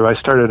not true. I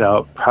started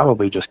out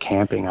probably just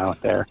camping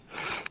out there.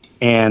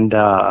 And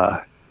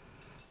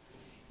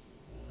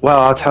well,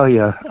 I'll tell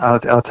you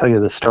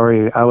the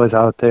story. I was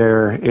out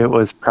there. It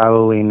was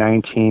probably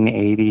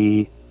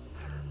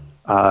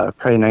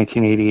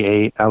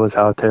 1988. I was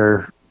out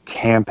there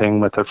camping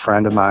with a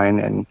friend of mine,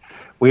 and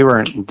we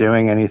weren't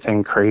doing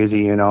anything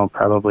crazy,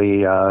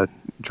 probably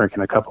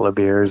drinking a couple of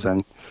beers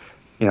and,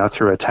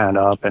 threw a tent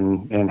up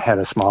and had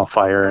a small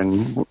fire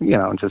and,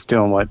 just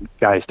doing what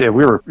guys did.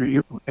 We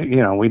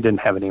didn't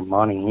have any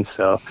money,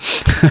 so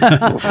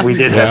we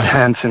did have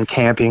tents and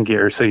camping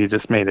gear, so you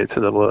just made it to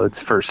the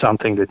woods for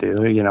something to do,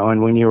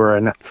 and when you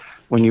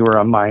were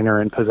a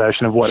minor in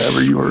possession of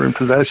whatever you were in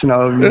possession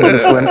of, you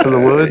just went to the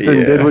woods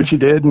and did what you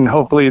did, and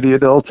hopefully the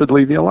adults would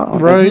leave you alone.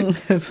 Right.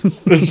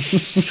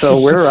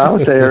 So we're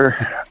out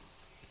there.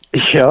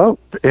 Yep.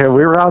 Yeah,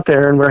 we were out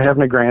there and we're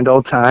having a grand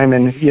old time,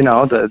 and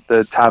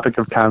the topic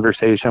of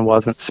conversation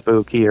wasn't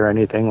spooky or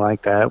anything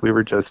like that. We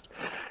were just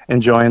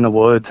enjoying the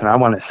woods, and I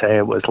want to say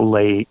it was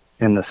late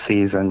in the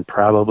season,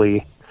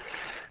 probably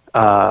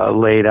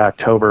late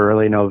October,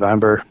 early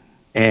November,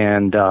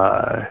 and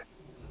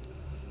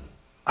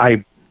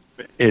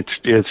it's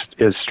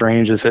as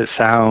strange as it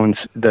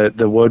sounds,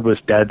 the wood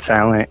was dead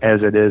silent,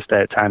 as it is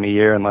that time of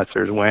year unless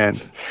there's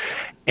wind,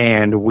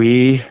 and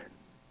we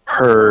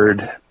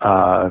heard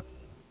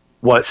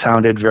what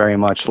sounded very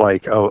much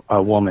like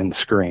a woman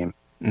scream.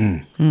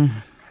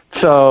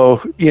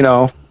 So,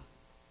 your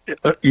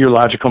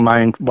logical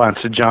mind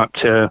wants to jump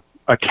to,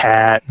 a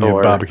cat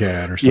or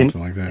bobcat or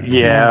something like that.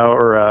 Yeah,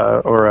 or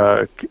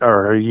a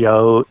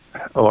yote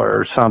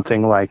or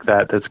something like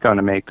that that's going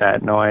to make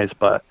that noise.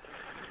 But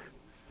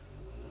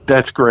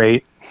that's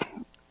great.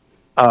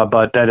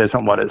 But that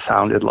isn't what it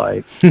sounded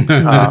like.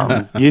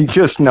 You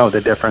just know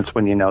the difference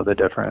when you know the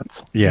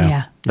difference.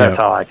 Yeah. That's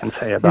all I can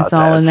say about that. It's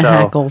all in the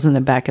hackles in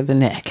the back of the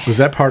neck. Was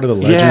that part of the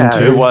legend too?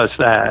 Yeah, it was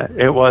that.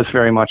 It was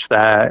very much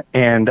that.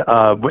 And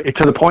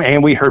to the point,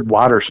 and we heard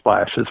water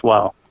splash as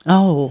well.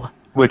 Oh.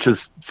 Which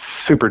is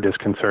super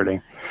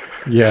disconcerting.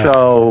 Yeah.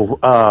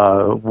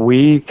 So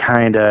we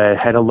kind of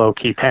had a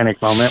low-key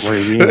panic moment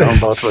where,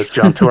 both of us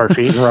jumped to our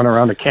feet and run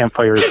around the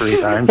campfire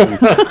 3 times. And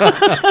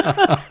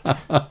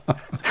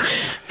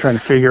trying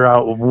to figure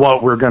out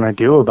what we're going to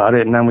do about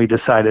it. And then we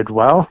decided,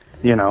 well,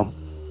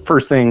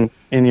 first thing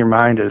in your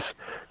mind is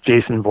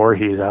Jason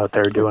Voorhees out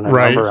there doing a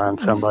number on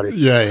somebody.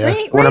 Yeah.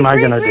 What am I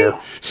going to do?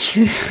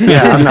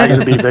 Yeah, I'm not going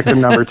to be victim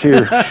number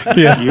 2.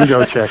 Yeah. You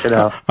go check it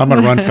out. I'm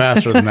going to run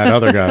faster than that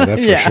other guy,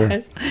 that's for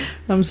sure.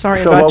 I'm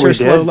sorry about your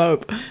slow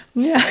lope.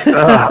 Yeah.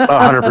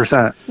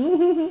 100%.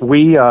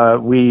 We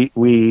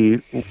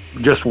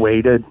just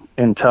waited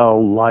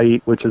until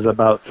light, which is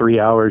about 3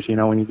 hours,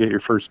 when you get your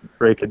first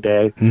break a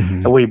day. Mm-hmm.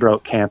 And we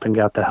broke camp and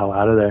got the hell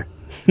out of there.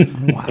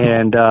 Wow.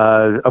 And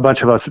a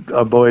bunch of us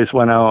boys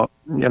went out,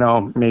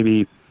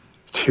 maybe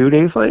 2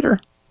 days later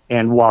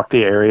and walked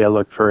the area,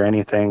 looked for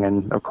anything.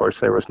 And of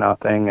course there was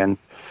nothing. And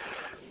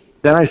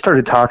then I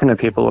started talking to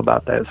people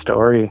about that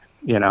story,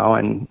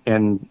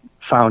 and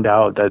found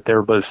out that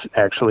there was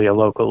actually a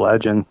local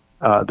legend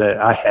that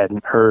I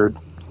hadn't heard.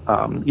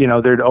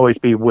 There'd always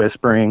be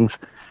whisperings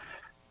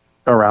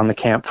around the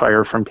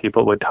campfire from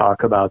people would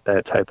talk about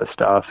that type of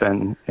stuff.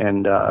 And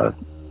I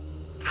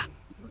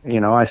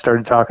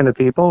started talking to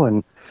people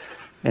and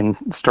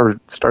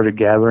started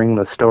gathering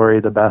the story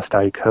the best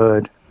I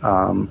could.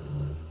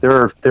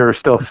 There are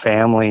still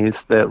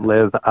families that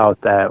live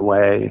out that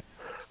way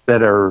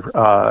that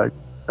are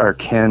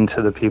kin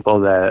to the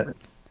people that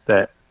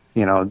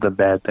the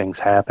bad things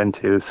happen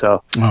to.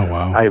 So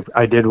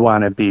I did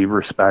want to be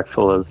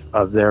respectful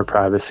of their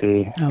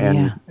privacy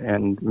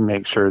and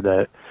make sure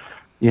that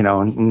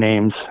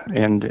names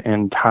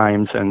and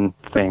times and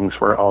things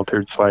were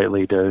altered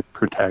slightly to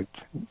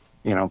protect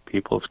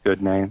people's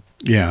good name.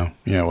 Yeah,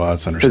 well,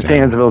 that's understandable. Because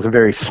Dansville is a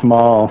very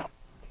small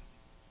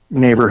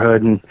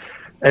neighborhood, and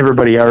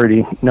everybody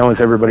already knows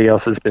everybody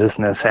else's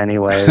business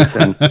anyways.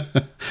 And,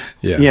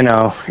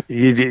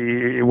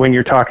 when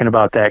you're talking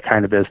about that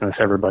kind of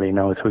business, everybody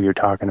knows who you're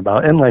talking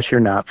about, unless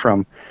you're not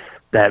from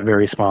that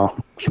very small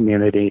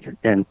community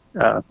in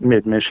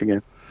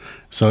mid-Michigan.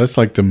 So it's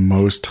like the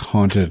most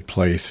haunted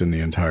place in the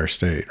entire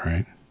state,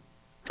 right?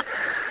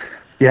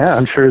 Yeah,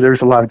 I'm sure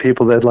there's a lot of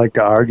people that like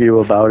to argue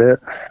about it.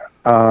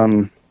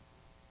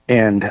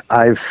 And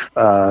I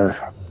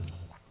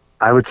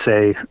would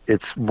say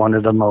it's one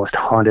of the most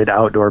haunted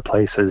outdoor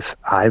places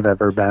I've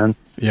ever been.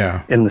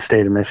 Yeah. In the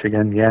state of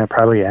Michigan. Yeah,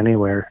 probably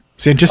anywhere.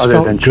 See, it just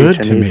felt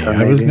good to me.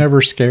 I was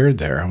never scared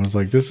there. I was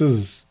like, this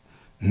is...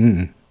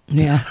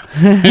 Yeah.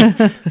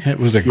 It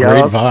was a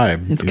great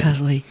vibe. It's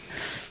cuddly.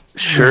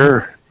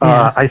 Sure.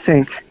 Yeah. I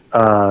think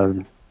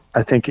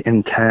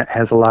intent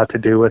has a lot to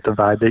do with the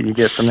vibe that you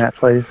get from that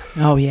place.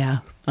 Oh, yeah.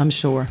 I'm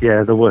sure.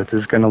 Yeah, the woods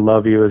is going to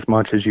love you as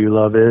much as you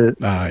love it.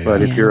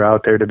 But if you're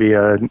out there to be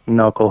a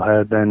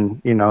knucklehead,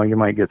 then, you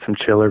might get some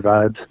chiller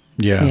vibes.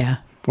 Yeah.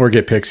 Or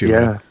get pixie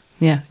lit.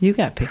 Yeah, you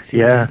got pixie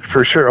lit.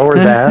 For sure. Or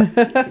that.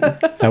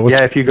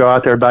 If you go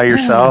out there by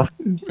yourself.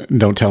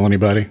 Don't tell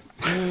anybody.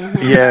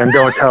 Yeah, and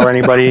don't tell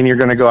anybody, and you're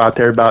going to go out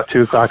there about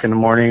 2 o'clock in the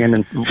morning and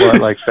then,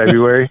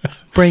 February?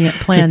 Brilliant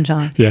plan,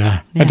 John.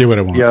 Yeah, I do what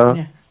I want.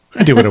 Yeah.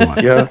 I do what I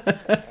want. Yeah.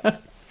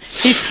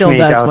 He still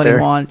does what he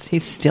wants. He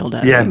still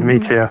does. Yeah, me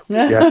too.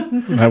 Yeah.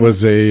 That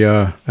was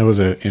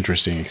an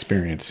interesting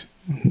experience.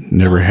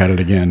 Never had it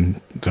again.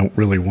 Don't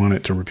really want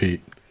it to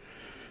repeat.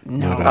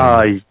 No.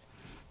 But,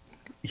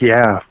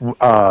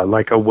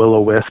 like a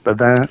will-o-wisp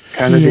event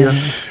kind of deal.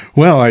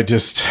 Well, I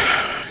just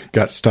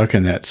got stuck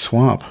in that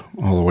swamp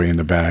all the way in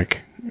the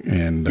back,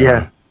 and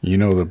the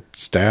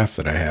staff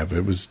that I have,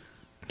 it was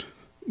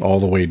all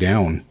the way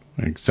down,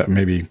 except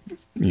maybe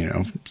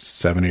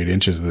 7-8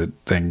 inches of the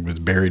thing was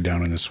buried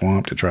down in the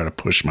swamp to try to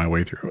push my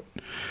way through it.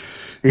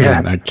 Yeah.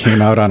 And I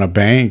came out on a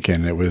bank,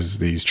 and it was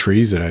these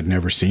trees that I'd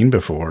never seen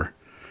before.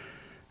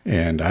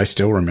 And I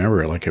still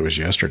remember it like it was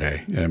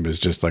yesterday. And it was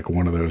just like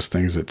one of those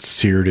things that's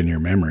seared in your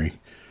memory.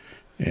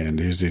 And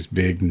there's these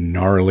big,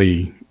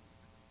 gnarly,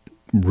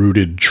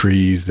 rooted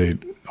trees that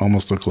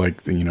almost look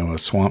like, a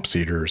swamp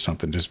cedar or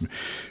something. Just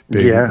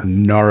big,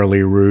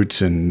 gnarly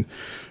roots and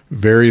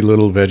very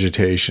little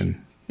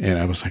vegetation. And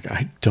I was like,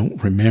 I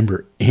don't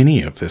remember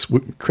any of this.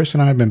 Chris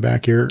and I have been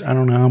back here, I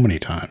don't know how many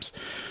times.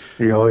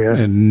 Oh, yeah.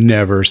 And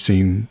never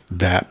seen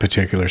that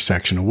particular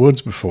section of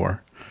woods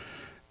before.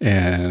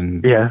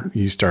 And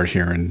you start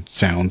hearing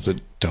sounds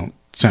that don't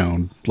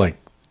sound like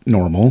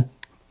normal.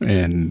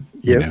 And,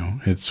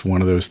 it's one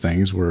of those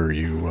things where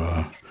you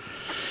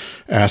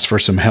ask for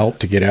some help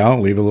to get out,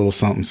 leave a little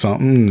something,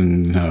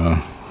 and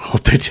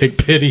hope they take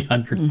pity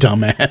on your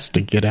dumb ass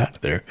to get out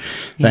of there.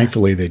 Yeah.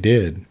 Thankfully, they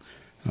did.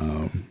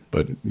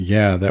 But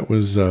yeah, that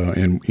was,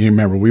 and you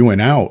remember we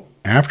went out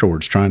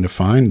afterwards trying to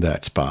find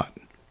that spot,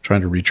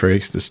 trying to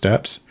retrace the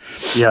steps.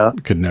 Yeah.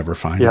 Could never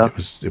find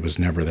it. It was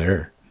never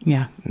there.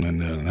 Yeah.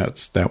 And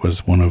that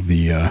was one of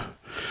the,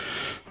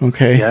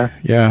 okay.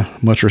 Yeah.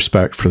 Much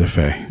respect for the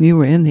Fae. You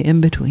were in the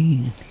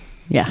in-between.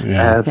 Yeah.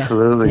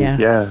 Absolutely.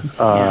 Yeah.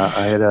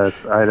 I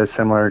had a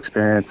similar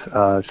experience,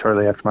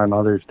 shortly after my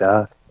mother's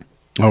death.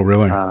 Oh,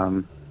 really?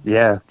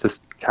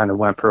 Just kind of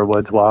went for a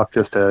woods walk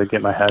just to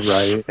get my head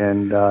right,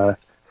 and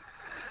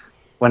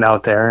went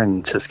out there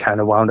and just kind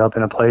of wound up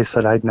in a place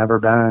that I'd never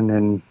been.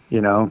 And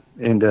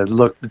and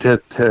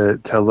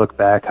to look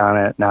back on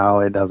it now,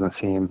 it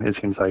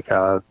seems like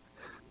a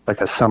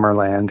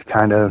Summerland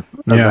kind of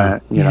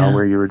event,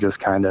 where you were just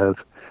kind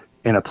of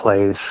in a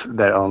place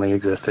that only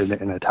existed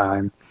in a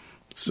time.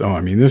 So,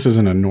 I mean, this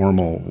isn't a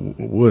normal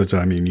woods.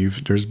 I mean,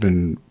 there's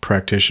been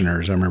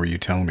practitioners. I remember you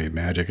telling me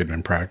magic had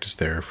been practiced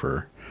there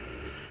for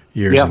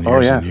years and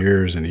years and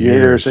years and years.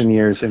 Years and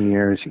years and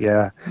years,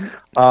 yeah.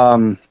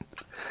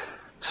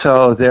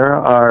 So there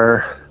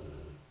are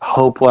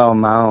Hopewell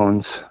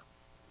mounds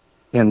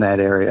in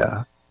that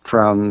area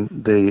from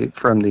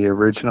the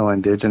original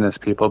indigenous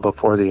people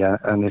before the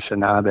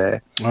Anishinaabe.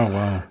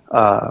 Oh,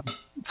 wow.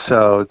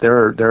 So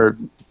they're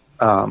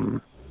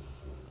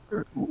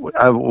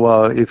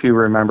if you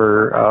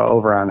remember,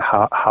 over on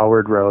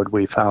Howard Road,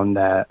 we found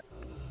that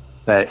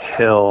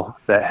hill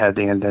that had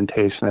the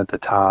indentation at the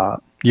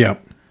top.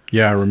 Yep.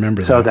 Yeah, I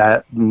remember that. So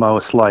that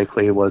most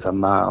likely was a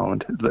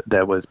mound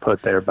that was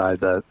put there by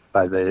the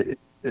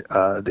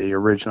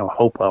original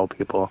Hopewell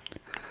people.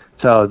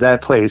 So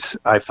that place,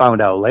 I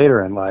found out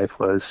later in life,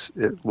 was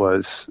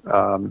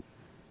kind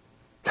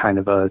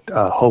of a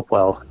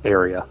Hopewell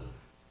area.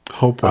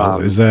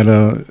 Hopewell, is that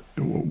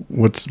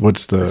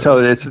what's the?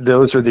 So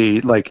those are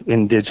the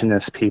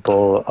indigenous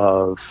people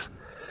of,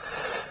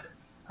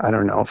 I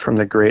don't know, from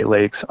the Great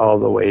Lakes all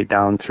the way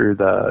down through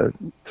the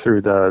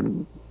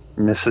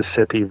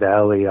Mississippi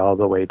Valley all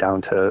the way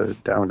down to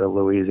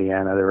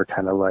Louisiana. They were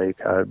kind of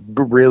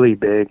really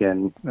big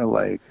in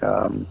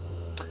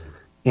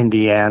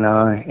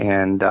Indiana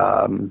and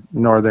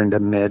northern to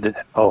mid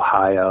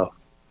Ohio,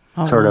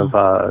 sort of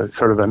a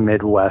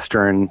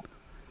Midwestern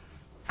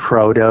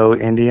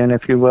proto-Indian,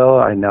 if you will.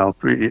 I know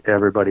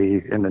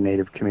everybody in the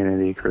Native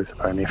community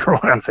crucify me for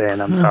what I'm saying.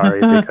 I'm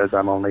sorry, because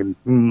I'm only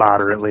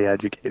moderately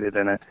educated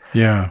in it.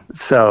 Yeah.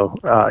 So,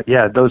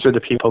 those are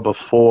the people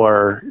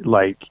before,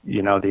 the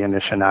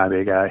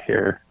Anishinaabe got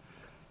here.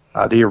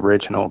 The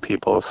original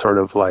people, sort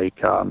of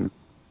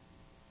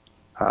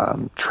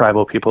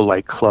tribal people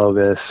like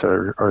Clovis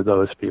or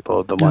those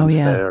people, the ones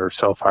that are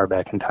so far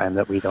back in time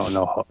that we don't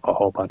know a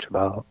whole bunch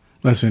about.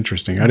 That's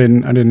interesting. I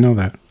didn't know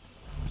that.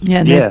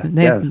 Yeah,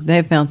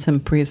 they found some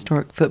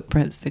prehistoric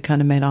footprints that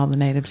kind of made all the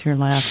natives here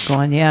laugh,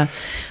 going, "Yeah,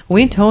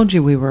 we told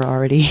you we were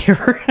already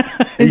here."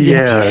 They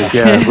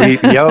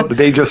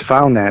just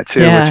found that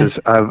too, which is,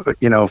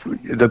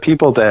 the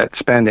people that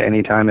spend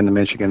any time in the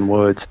Michigan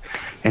woods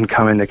and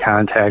come into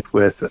contact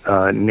with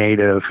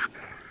native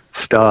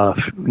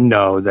stuff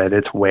know that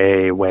it's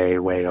way, way,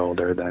 way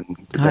older than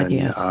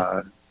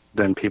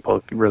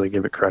people really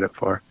give it credit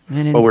for.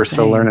 But we're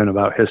still learning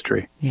about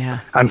history. Yeah.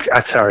 I'm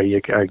sorry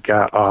I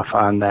got off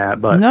on that,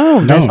 but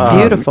no, that's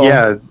beautiful.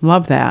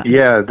 Love that.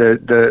 Yeah,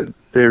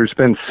 there's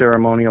been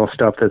ceremonial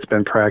stuff that's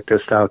been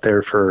practiced out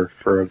there for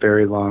a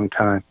very long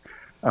time.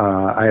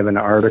 I have an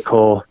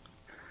article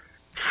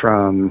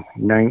from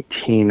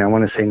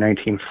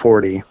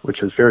 1940,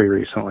 which is very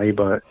recently,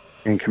 but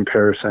in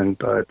comparison,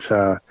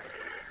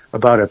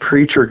 about a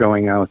preacher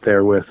going out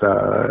there with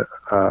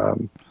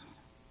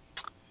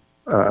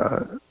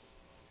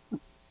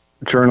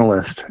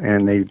journalist,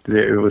 and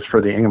it was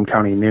for the Ingham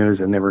County News,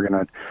 and they were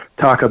going to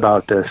talk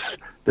about this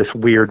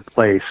weird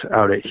place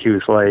out at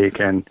Hughes Lake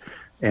and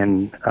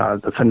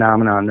the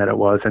phenomenon that it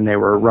was, and they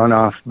were run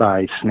off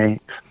by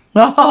snakes.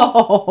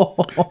 Oh.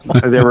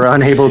 They were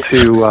unable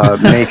to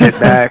make it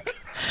back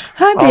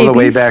all the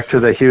way back to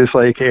the Hughes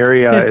Lake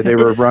area. They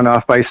were run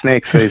off by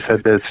snakes. They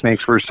said the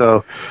snakes were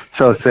so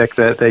thick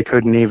that they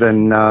couldn't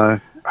even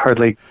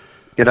hardly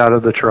get out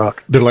of the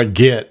truck. They're like,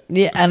 get.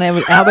 Yeah, and I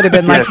would have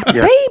been like,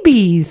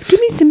 babies, give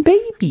me some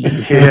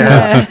babies.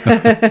 Yeah.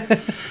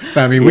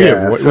 I mean,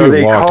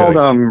 they called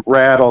them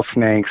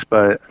rattlesnakes,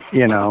 but,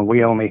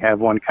 we only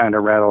have one kind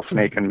of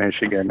rattlesnake in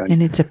Michigan.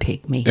 And it's a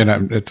pygmy.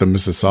 And it's a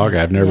Mississauga.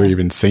 I've never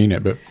even seen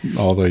it, but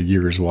all the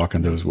years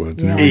walking those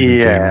woods.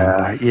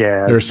 Yeah.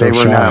 They're so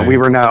shy. We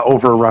were not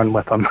overrun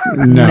with them.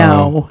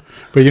 No.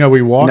 But,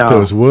 we walked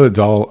those woods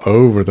all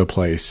over the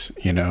place,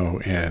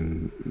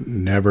 and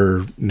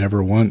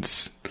never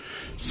once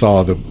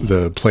saw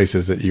the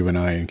places that you and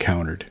I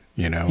encountered,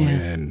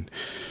 and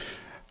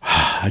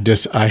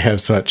I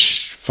have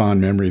such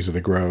fond memories of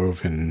the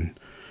Grove, and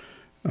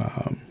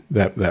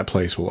that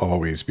place will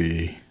always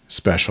be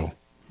special.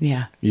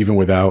 Yeah. Even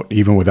without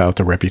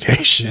the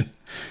reputation.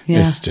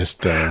 Yeah. It's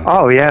just.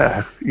 Oh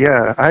yeah,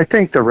 yeah. I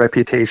think the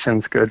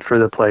reputation's good for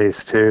the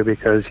place too,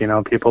 because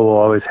people will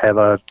always have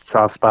a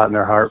soft spot in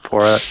their heart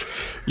for it.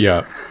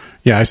 Yeah,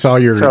 yeah. I saw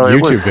your So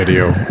YouTube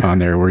video on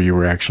there where you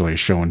were actually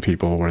showing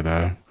people where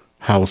the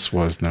house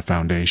was and the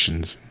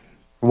foundations.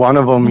 One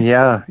of them,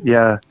 yeah.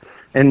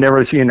 And there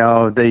was,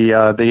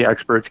 the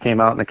experts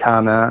came out in the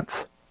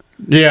comments.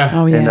 Yeah.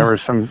 Oh, yeah. And there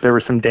were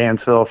some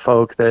Dansville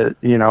folk that,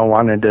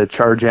 wanted to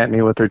charge at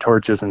me with their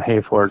torches and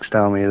hay forks,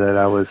 telling me that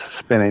I was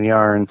spinning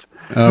yarns.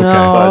 Okay.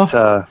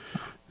 No.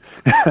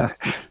 But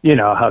you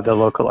know how the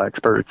local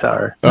experts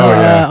are. Oh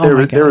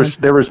yeah.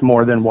 There was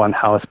more than one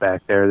house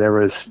back there. There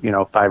was,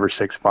 5 or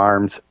 6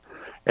 farms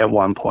at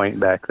one point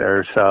back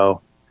there.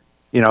 So,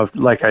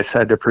 like I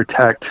said, to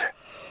protect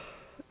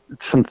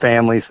some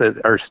families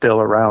that are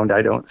still around,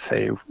 I don't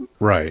say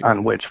right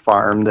on which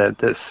farm that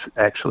this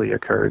actually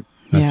occurred.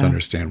 That's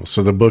understandable.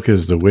 So the book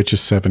is The Witch of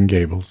Seven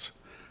Gables.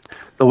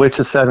 The Witch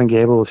of Seven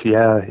Gables,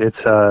 yeah,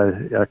 it's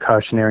a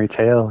cautionary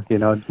tale.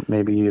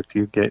 Maybe if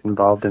you get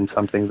involved in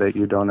something that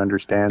you don't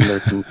understand,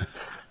 there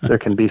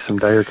can be some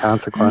dire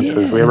consequences.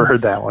 Yes. We ever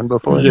heard that one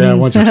before? Yeah,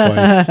 once or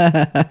twice.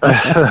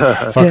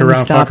 Fuck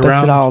around.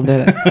 At all,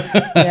 did it?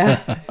 Yeah.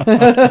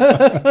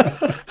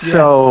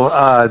 So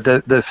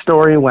the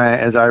story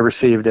went as I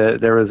received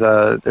it. There was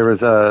a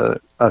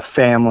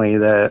family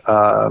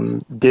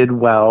that did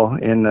well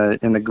in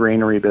the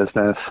greenery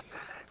business,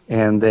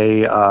 and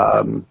they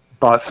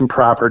bought some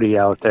property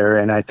out there,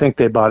 and I think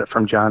they bought it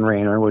from John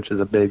Rayner, which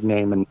is a big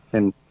name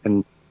in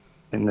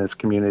this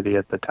community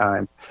at the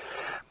time.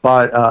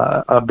 Bought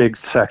a big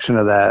section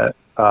of that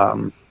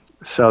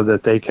so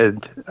that they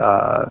could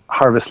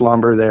harvest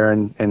lumber there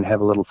and have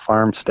a little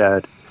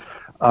farmstead.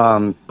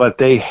 But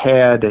they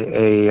had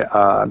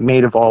a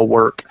maid of all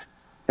work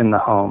in the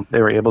home.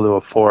 They were able to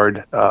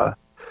afford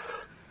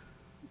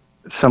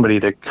somebody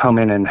to come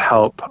in and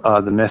help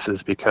the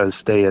missus,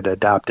 because they had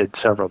adopted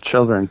several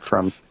children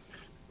from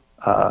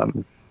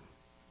the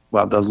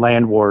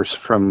land wars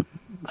from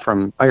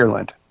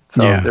Ireland.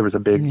 So there was a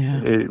big,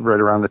 right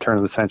around the turn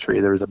of the century,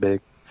 there was a big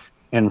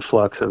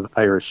influx of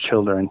Irish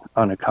children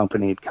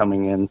unaccompanied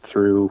coming in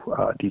through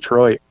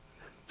Detroit.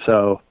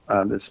 So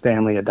this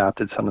family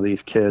adopted some of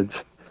these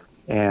kids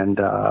and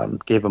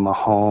gave them a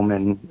home,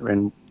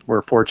 and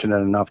were fortunate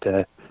enough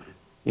to,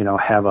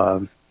 have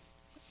a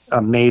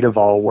maid of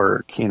all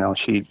work.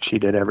 She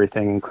did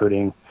everything,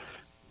 including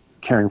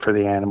caring for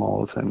the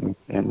animals and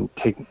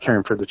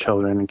caring for the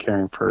children and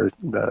caring for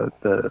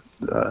the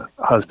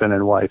husband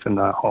and wife in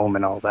the home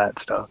and all that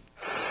stuff.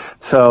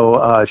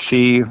 So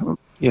she,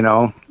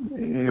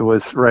 it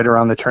was right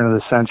around the turn of the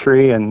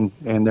century, and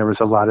there was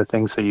a lot of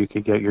things that you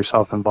could get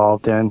yourself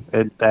involved in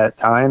at that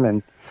time,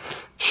 and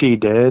she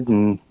did,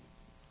 and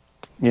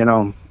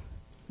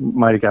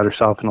might have got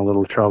herself in a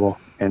little trouble,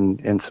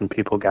 and some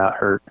people got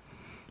hurt.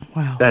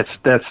 Wow. That's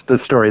the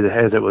story that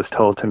as it was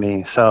told to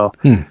me. So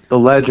the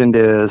legend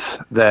is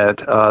that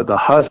the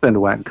husband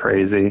went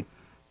crazy,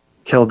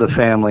 killed the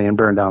family, and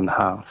burned down the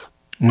house.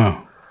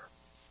 Wow.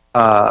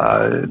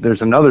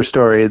 There's another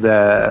story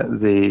that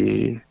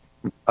the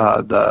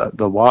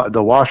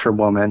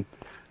washerwoman,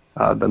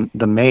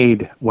 the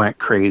maid went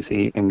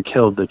crazy and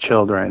killed the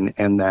children,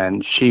 and then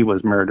she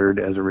was murdered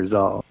as a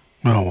result.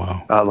 Oh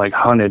wow. Like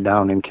hunted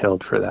down and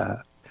killed for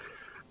that.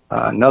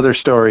 Another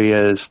story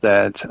is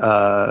that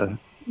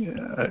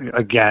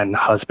again,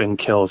 husband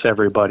kills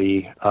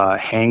everybody,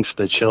 hangs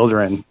the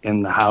children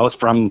in the house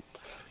from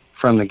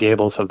the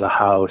gables of the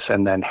house,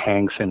 and then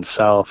hangs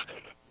himself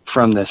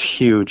from this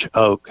huge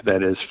oak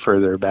that is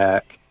further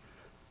back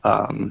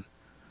on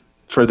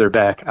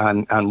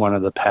one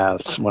of the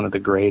paths, one of the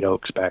great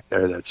oaks back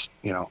there that's,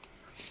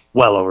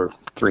 well over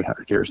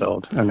 300 years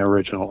old, an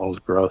original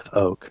old growth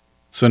oak.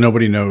 So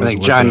nobody knows. I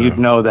think, John, you'd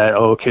know that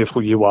oak if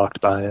you walked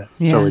by it.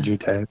 Yeah. So would you,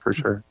 Ted, for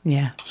sure.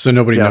 Yeah. So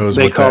nobody knows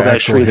they what call the that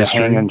actual tree history.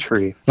 The hanging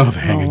tree. Oh,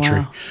 the hanging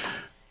tree.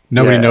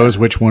 Nobody knows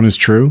which one is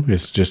true.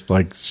 It's just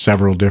like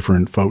several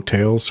different folk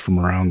tales from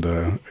around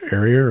the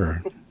area.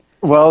 Or?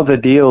 Well, the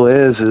deal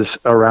is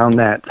around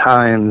that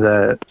time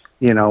that,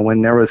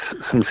 when there was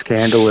some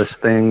scandalous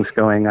things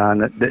going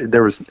on,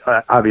 there was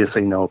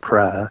obviously no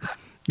press.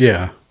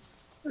 Yeah.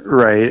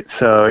 Right.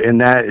 So in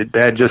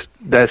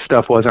that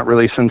stuff wasn't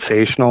really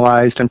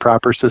sensationalized in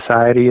proper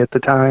society at the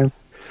time.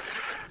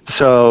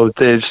 So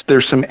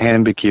there's some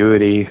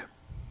ambiguity,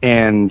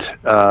 and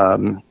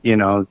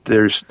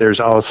there's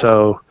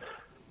also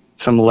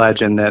some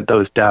legend that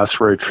those deaths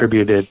were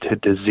attributed to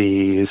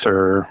disease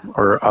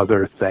or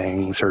other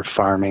things, or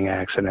farming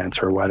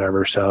accidents or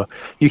whatever. So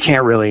you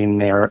can't really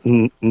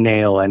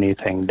nail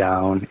anything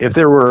down. If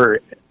there were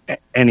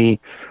any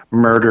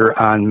murder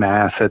en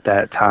masse at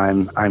that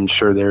time, I'm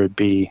sure there would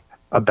be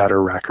a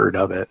better record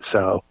of it.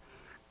 So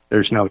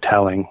there's no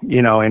telling,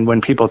 and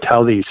when people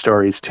tell these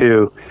stories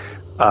too,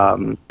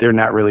 they're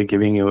not really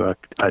giving you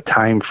a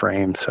time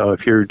frame. So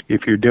if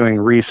you're doing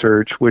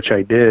research, which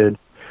I did,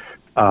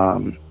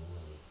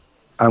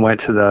 I went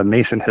to the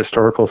Mason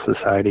Historical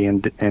Society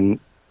in the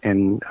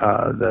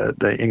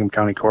Ingham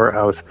County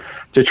Courthouse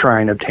to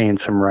try and obtain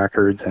some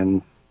records,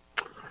 and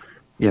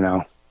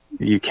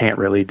you can't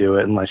really do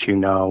it unless you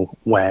know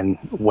when,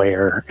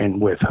 where,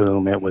 and with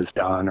whom it was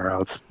done, or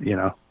else,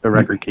 the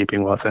record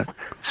keeping wasn't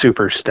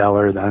super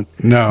stellar then.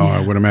 No, I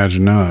would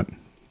imagine not.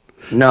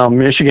 No,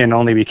 Michigan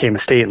only became a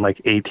state in like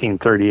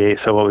 1838,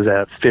 so what was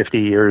that, 50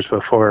 years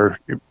before,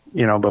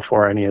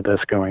 before any of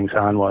this goings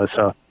on was.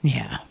 So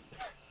yeah,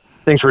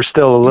 things were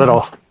still a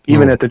little,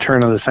 even at the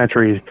turn of the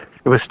century,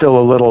 it was still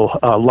a little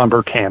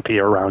lumber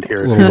campy around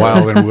here. A little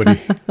wild and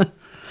woody.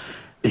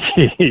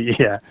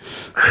 Yeah.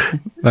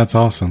 That's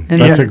awesome.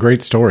 That's a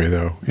great story,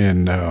 though.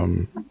 And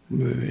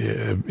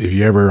if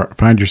you ever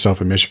find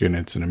yourself in Michigan,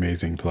 it's an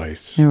amazing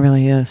place. It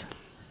really is.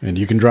 And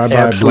you can drive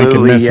by, blink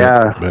and miss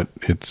it, but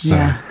it's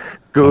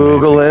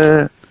Google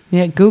amazing. it.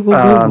 Yeah,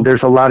 Google.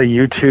 There's a lot of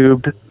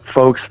YouTube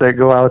folks that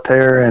go out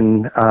there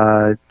and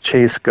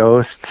chase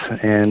ghosts,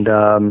 and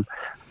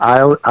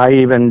I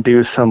even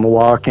do some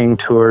walking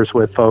tours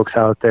with folks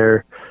out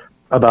there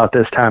about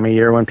this time of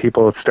year when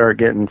people start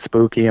getting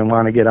spooky and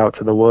want to get out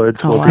to the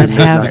woods. Oh, I'd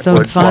have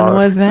some fun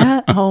with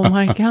that. Oh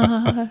my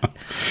God.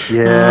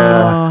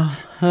 Yeah.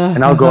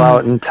 And I'll go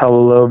out and tell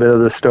a little bit of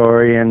the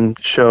story and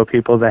show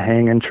people the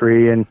hanging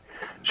tree and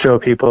show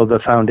people the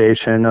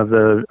foundation of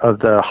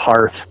the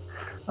hearth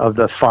of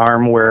the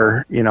farm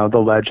where,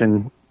 the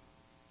legend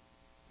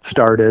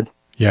started.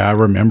 Yeah, I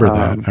remember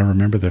that. I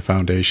remember the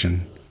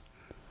foundation.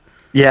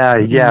 Yeah.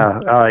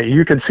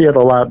 You could see it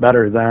a lot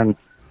better then.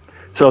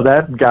 So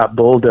that got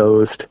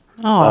bulldozed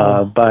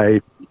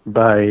by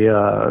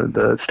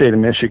the state of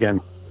Michigan.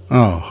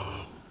 Oh.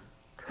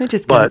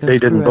 But they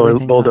didn't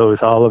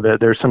bulldoze all of it.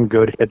 There's some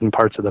good hidden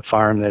parts of the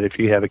farm that if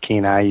you have a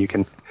keen eye, you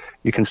can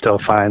still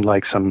find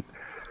like some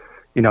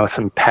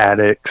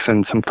paddocks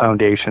and some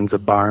foundations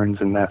of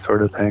barns and that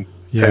sort of thing.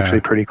 It's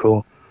actually pretty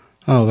cool.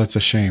 Oh, that's a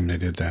shame they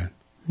did that.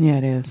 Yeah,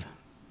 it is.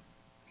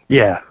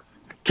 Yeah.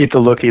 Keep the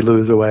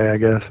looky-loos away, I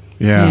guess.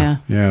 Yeah,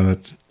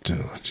 that's,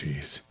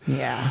 jeez.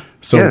 Yeah.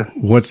 So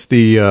what's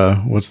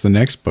the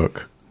next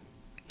book?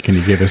 Can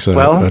you give us a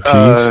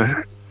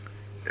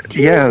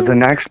tease? The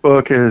next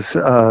book is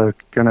going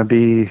to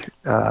be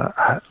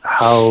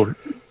how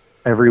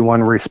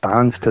everyone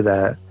responds to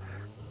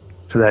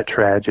that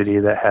tragedy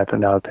that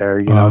happened out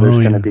there. There's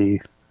going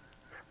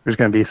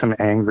to be some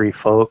angry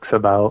folks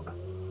that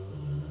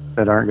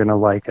aren't going to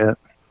like it.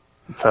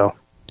 So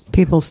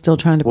people still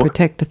trying to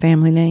protect the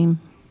family name.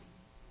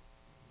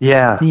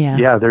 Yeah.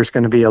 There's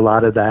going to be a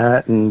lot of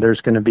that, and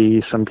there's going to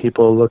be some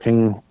people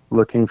looking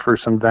for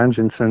some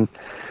vengeance and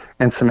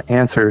some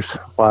answers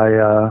why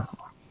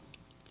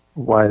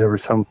there were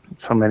so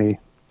many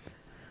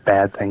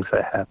bad things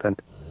that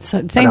happened.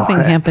 So same thing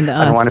happened to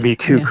us. I don't want to be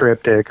too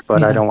cryptic,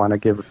 but I don't want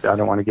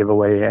to give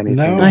away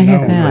anything. No, I hear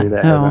that.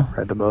 That hasn't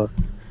read the book.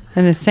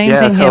 And the same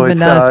thing happened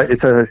to us.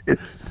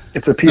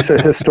 It's a piece of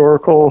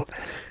historical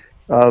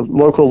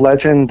local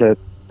legend that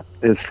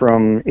is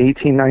from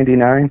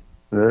 1899.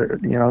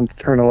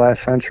 Turn of the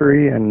last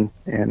century, and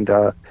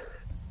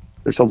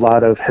there's a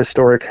lot of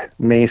historic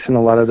Mason,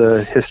 a lot of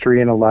the history,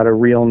 and a lot of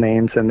real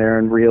names in there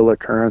and real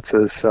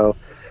occurrences. So,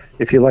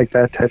 if you like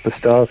that type of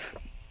stuff,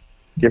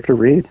 give it a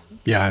read.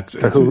 Yeah, it's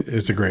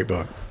a great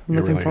book.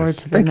 Looking forward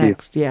to the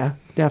next. Yeah,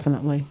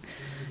 definitely.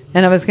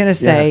 And I was going to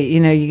say,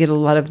 you get a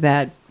lot of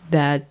that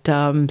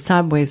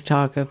sideways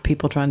talk of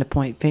people trying to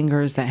point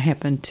fingers. That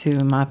happened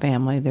to my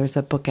family. There's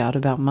a book out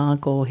about my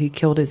uncle. He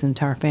killed his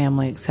entire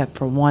family except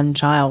for one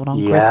child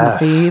on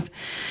Christmas Eve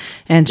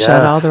and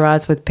shut all their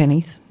eyes with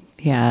pennies.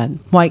 Yeah,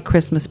 White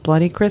Christmas,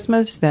 Bloody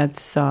Christmas.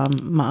 That's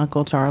my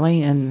Uncle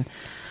Charlie. And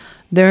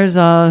there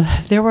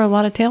were a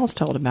lot of tales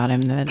told about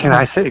him. That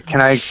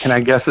Can I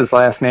guess his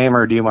last name,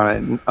 or do you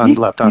want it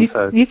left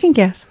unsaid? You can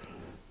guess.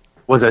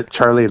 Was it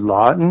Charlie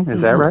Lawton?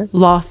 Is that right?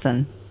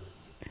 Lawson.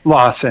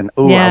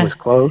 Oh, yeah. I was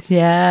close.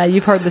 Yeah,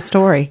 you've heard the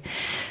story.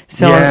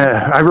 So,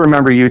 I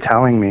remember you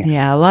telling me.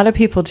 Yeah, a lot of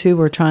people, too,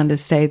 were trying to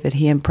say that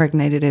he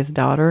impregnated his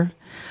daughter.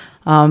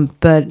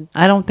 But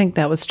I don't think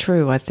that was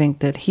true. I think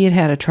that he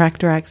had a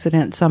tractor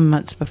accident some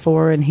months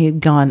before, and he had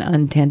gone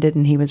untended,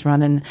 and he was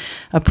running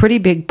a pretty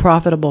big,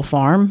 profitable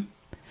farm.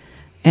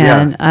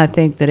 And I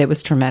think that it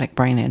was traumatic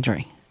brain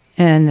injury.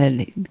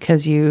 And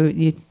because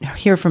you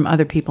hear from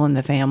other people in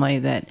the family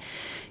that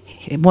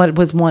what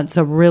was once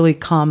a really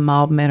calm,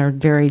 mild-mannered,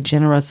 very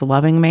generous,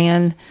 loving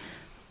man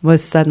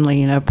was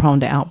suddenly, prone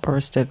to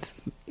outbursts of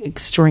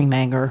extreme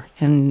anger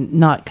and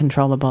not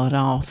controllable at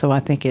all. So I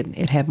think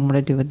it had more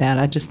to do with that.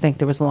 I just think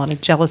there was a lot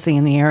of jealousy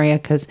in the area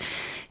because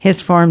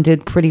his farm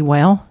did pretty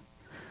well.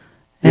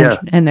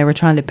 And they were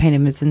trying to paint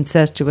him as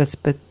incestuous,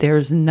 but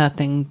there's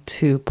nothing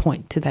to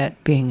point to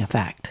that being a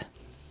fact.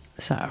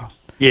 So...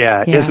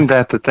 Yeah, isn't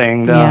that the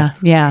thing, though?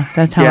 Yeah,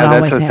 that's how it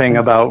always that's the thing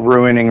about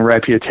ruining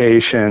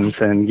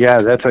reputations, and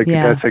that's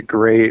a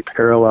great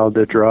parallel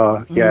to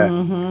draw.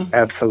 Yeah,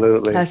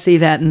 absolutely. I see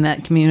that in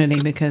that community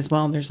because,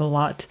 there's a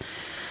lot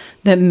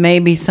that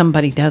maybe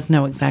somebody does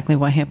know exactly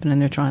what happened, and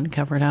they're trying to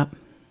cover it up.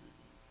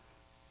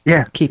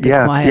 Yeah, keep it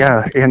quiet.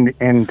 Yeah,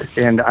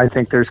 and I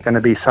think there's going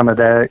to be some of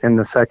that in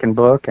the second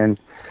book, and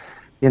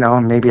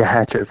maybe a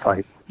hatchet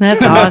fight.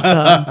 That's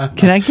awesome.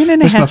 Can I get in a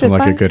There's hatchet nothing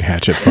like fight? a good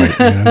hatchet fight.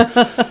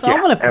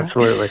 Yeah,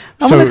 absolutely.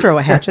 I want to throw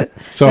a hatchet.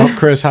 So,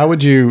 Chris, how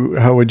would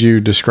you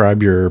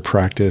describe your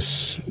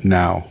practice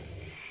now,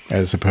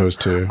 as opposed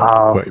to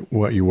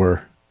what you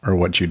were or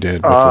what you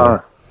did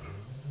before?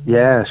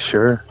 Yeah,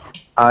 sure.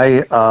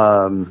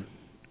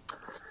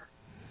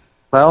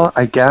 Well,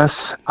 I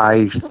guess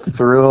I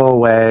threw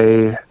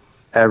away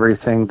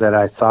everything that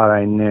I thought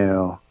I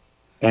knew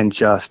and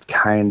just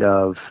kind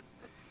of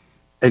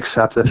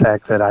accept the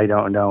fact that I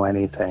don't know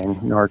anything,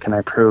 nor can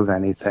I prove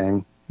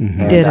anything.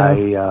 Mm-hmm.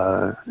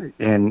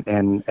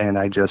 And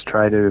I just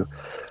try to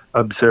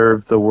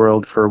observe the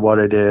world for what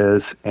it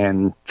is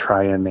and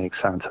try and make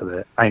sense of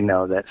it. I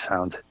know that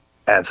sounds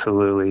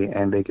absolutely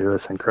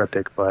ambiguous and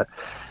cryptic, but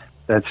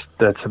that's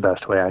the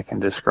best way I can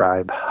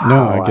describe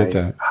how I get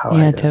that.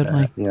 Yeah,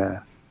 totally. That. Yeah.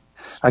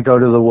 I go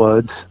to the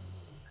woods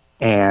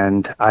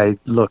and I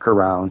look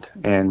around,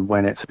 and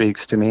when it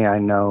speaks to me, I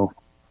know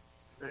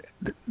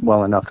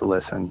well enough to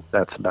listen.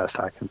 That's the best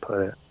I can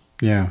put it.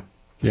 Yeah.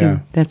 See,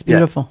 that's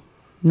beautiful.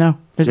 No,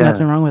 there's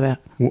nothing wrong with that.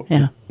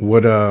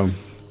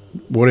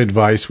 What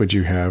advice would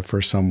you have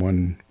for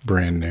someone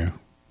brand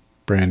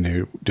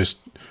new, just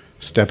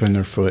stepping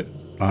their foot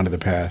onto the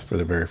path for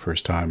the very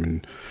first time?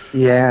 And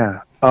I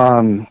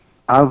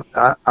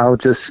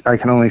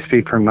can only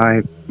speak from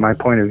my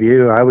point of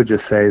view. I would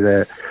just say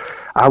that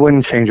I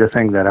wouldn't change a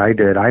thing that I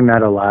did. I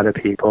met a lot of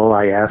people.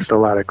 I asked a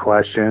lot of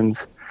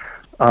questions.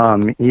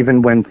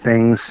 Even when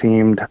things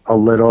seemed a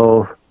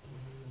little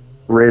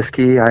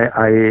risky,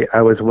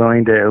 I was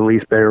willing to at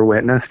least bear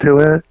witness to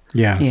it.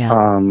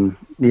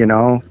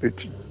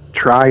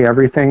 Try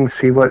everything,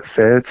 see what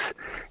fits,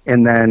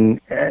 and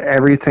then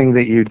everything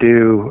that you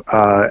do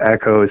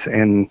echoes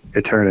in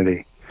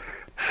eternity.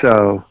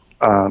 So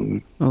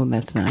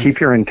that's nice. Keep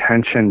your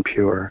intention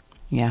pure.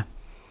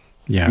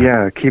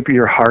 Yeah, keep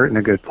your heart in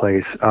a good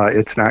place.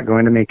 It's not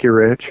going to make you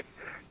rich.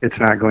 It's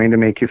not going to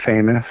make you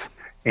famous.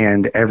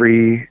 And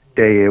every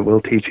day it will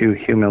teach you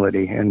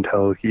humility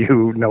until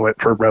you know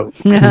it for rote.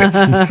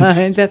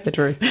 Ain't that the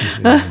truth?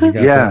 Yeah, you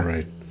got that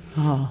right.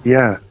 Oh.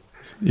 Yeah.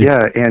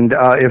 And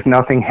if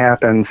nothing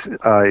happens,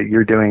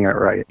 you're doing it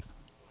right.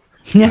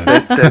 Like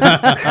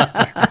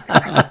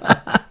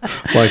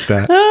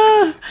that.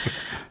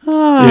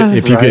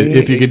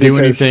 If you could do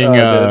anything,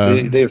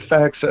 the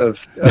effects of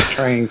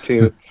trying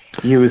to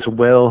use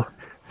will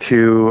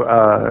to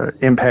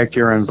impact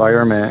your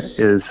environment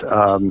is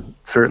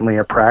certainly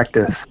a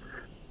practice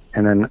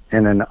and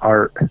an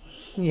art.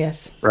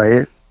 Yes.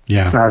 Right?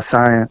 Yeah. It's not a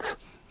science.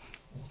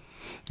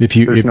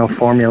 There's no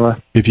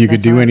formula. If you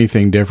could do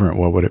anything different,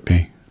 what would it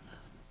be?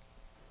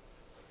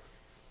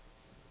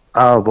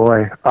 Oh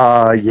boy.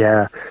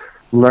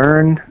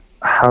 Learn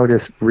how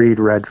to read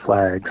red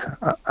flags.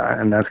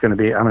 And that's going to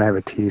be, I'm going to have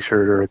a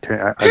t-shirt or I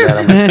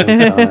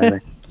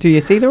think. Do you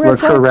see the red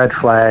flags? Look for red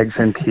flags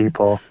in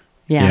people.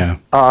 Yeah.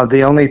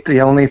 The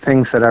only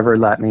things that ever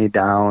let me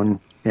down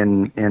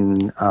in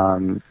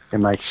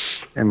my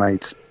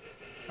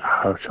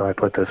how shall I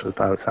put this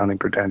without sounding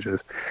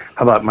pretentious?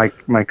 How about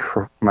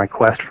my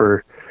quest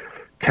for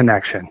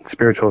connection,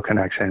 spiritual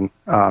connection?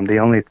 The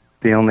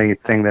only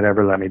thing that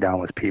ever let me down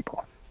was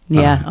people.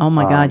 Yeah. Oh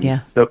my God.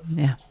 Yeah.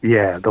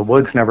 The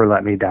woods never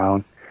let me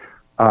down.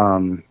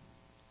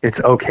 It's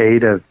okay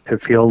to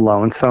feel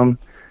lonesome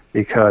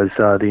because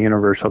the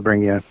universe will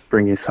bring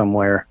you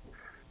somewhere.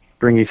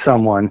 Bring you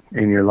someone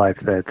in your life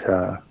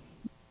that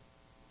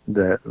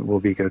will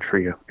be good for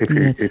you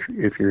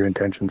if your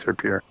intentions are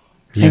pure.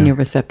 Yeah. And you're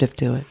receptive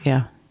to it.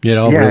 Yeah. It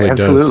all really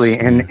absolutely.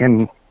 does.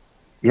 And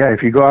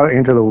if you go out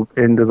into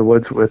the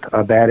woods with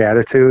a bad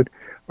attitude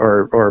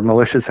or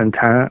malicious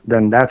intent,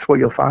 then that's what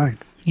you'll find.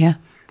 Yeah.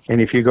 And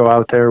if you go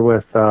out there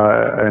with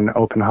an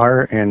open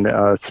heart and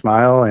a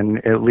smile and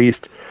at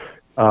least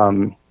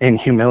in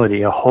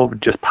humility,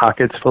 just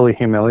pockets full of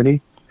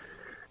humility,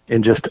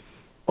 and just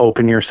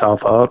open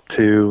yourself up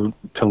to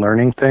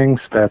learning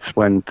things, that's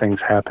when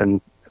things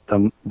happen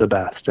the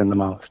best and the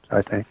most,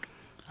 I think.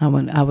 I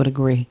would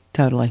agree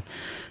totally.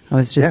 I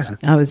was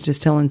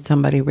just telling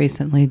somebody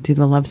recently, do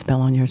the love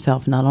spell on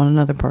yourself, not on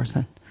another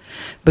person.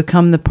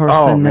 Become the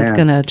person that's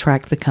going to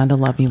attract the kind of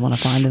love you want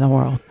to find in the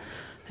world.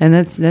 And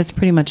that's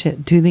pretty much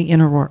it. Do the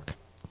inner work.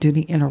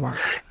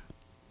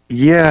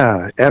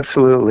 Yeah,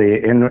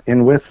 absolutely.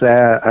 And with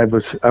that, I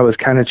was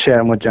kind of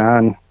chatting with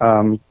John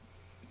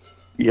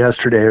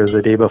yesterday or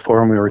the day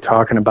before, and we were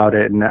talking about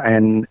it.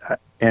 And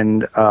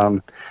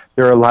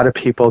there are a lot of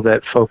people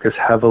that focus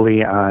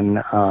heavily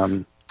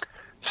on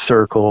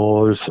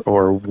circles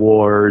or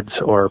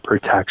wards or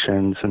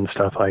protections and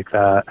stuff like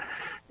that.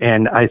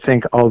 And I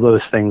think all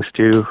those things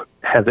do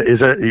have.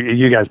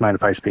 You guys mind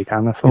if I speak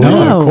on this?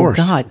 No, of course.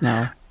 God,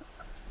 no.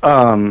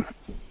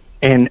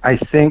 And I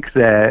think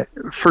that,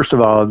 first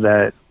of all,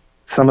 that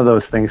some of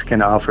those things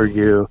can offer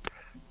you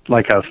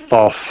like a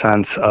false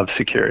sense of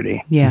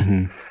security. Yeah.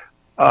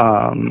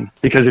 Mm-hmm.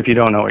 Because if you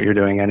don't know what you're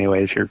doing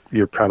anyways,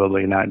 you're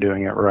probably not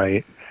doing it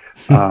right.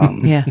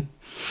 Yeah.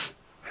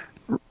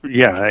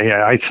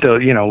 Yeah. I still,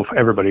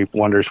 everybody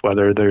wonders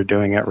whether they're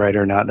doing it right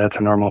or not. That's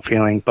a normal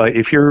feeling. But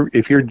if you're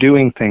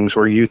doing things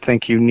where you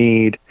think you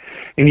need,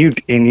 and you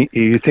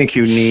think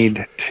you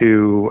need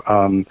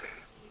to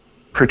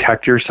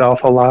protect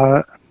yourself a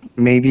lot,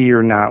 maybe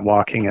you're not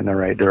walking in the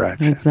right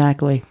direction.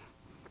 Exactly.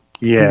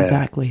 Yeah.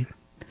 Exactly.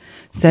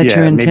 Set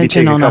your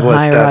intention on a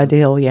higher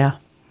ideal. Yeah.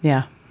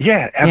 Yeah.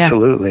 Yeah,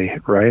 absolutely. Yeah.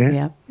 Right.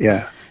 Yeah.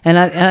 Yeah. And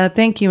I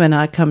think you and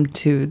I come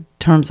to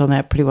terms on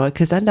that pretty well,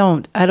 because I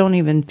don't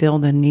even feel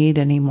the need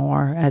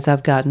anymore as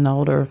I've gotten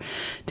older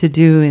to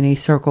do any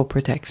circle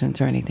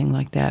protections or anything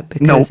like that,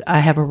 because I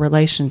have a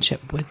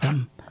relationship with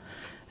them,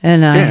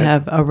 and I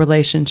have a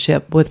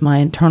relationship with my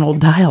internal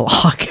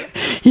dialogue.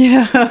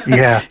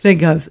 Yeah. That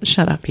goes,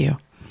 shut up, you.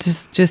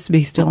 Just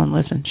be still and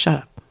listen. Shut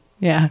up.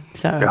 Yeah.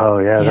 So. Oh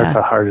yeah, that's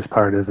the hardest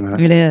part, isn't it?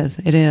 It is.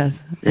 It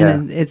is. Yeah.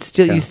 And it's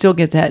still you still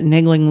get that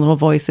niggling little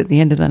voice at the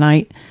end of the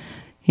night.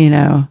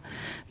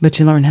 But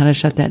you learn how to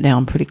shut that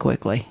down pretty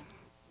quickly.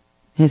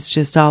 It's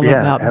just all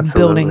about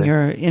building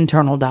your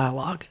internal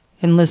dialogue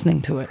and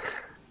listening to it.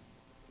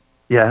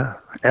 Yeah,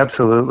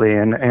 absolutely.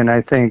 And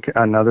I think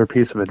another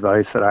piece of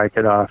advice that I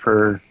could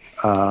offer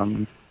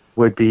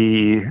would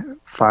be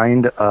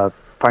find a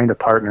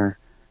partner.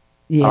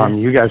 Yes.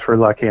 You guys were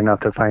lucky enough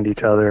to find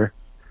each other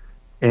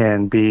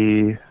and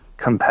be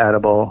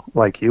compatible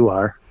like you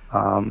are,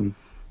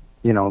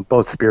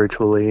 both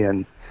spiritually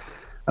and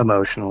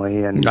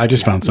emotionally. And I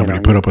just found somebody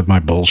to put up with my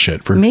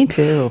bullshit for me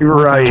too.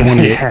 Right.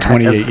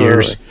 28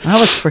 years. I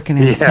was freaking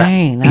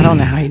insane. I don't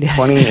know how you did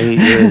 28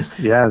 years.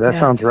 Yeah, that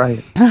sounds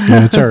right.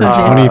 Yeah, it's our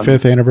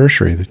 25th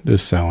anniversary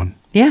this selling.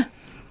 Yeah.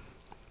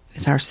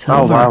 It's our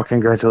silver. Oh, wow.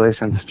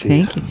 Congratulations.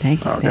 Jeez.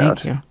 Thank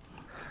you.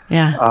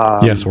 Yeah.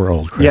 Yes, we're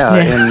old, Chris. Yeah,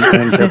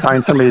 and to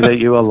find somebody that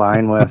you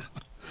align with.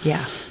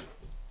 Yeah.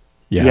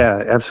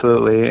 Yeah,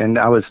 absolutely. And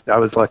I was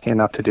lucky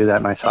enough to do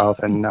that myself,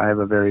 and I have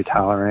a very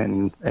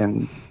tolerant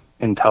and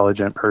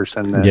intelligent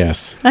person.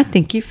 Yes. I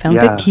think you found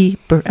a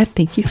keeper. I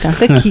think you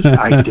found a key.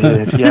 I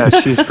did. Yeah,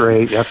 she's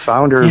great. I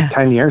found her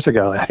 10 years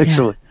ago,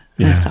 actually.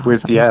 Yeah.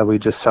 Awesome. We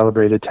just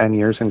celebrated 10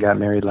 years and got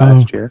married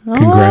last year.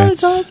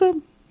 Congrats. Oh, that's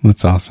awesome.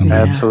 That's awesome.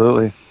 Yeah.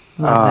 Absolutely.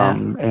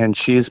 Love that. And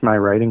she's my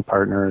writing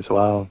partner as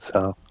well.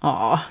 So.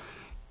 Aw.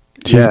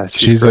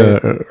 She's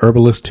a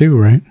herbalist too,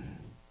 right?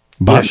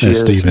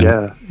 Botanist,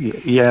 even.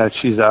 Yeah,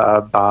 she's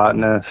a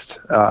botanist,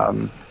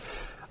 a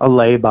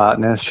lay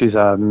botanist. She's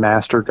a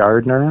master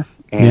gardener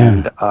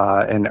and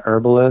an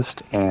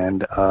herbalist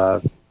and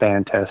a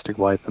fantastic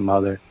wife and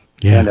mother.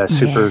 Yeah. And a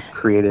super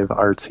creative,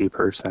 artsy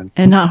person.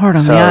 And not hard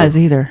on the eyes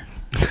either.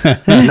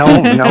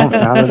 No,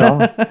 not at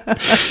all.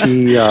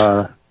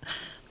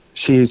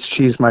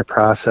 She's my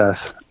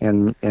process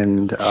and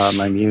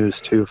my muse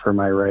too for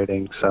my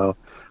writing. So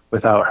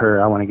without her,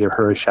 I want to give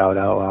her a shout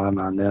out while I'm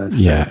on this.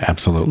 Yeah,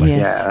 absolutely.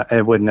 Yes. Yeah,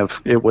 it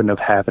wouldn't have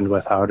happened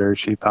without her.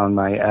 She found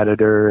my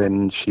editor,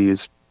 and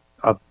she's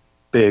a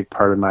big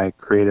part of my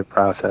creative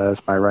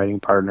process, my writing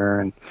partner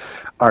and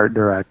art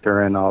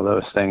director and all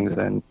those things.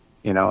 And,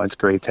 it's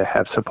great to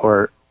have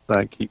support.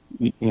 Like,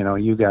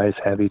 you guys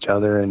have each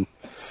other, and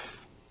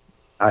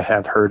I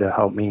have her to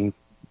help me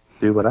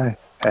do what I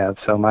have.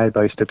 So my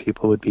advice to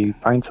people would be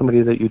find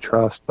somebody that you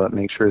trust, but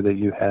make sure that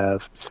you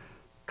have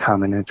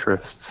common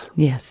interests.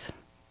 Yes.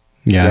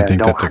 Yeah, I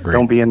think that's a great.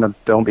 Don't be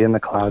in the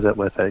closet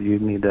with it. You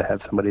need to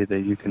have somebody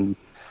that you can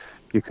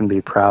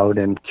be proud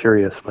and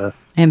curious with,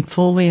 and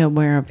fully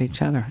aware of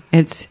each other.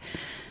 It's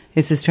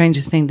the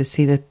strangest thing to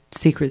see the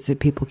secrets that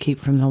people keep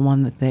from the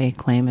one that they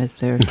claim as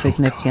their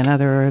significant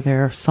other or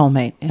their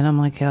soulmate. And I'm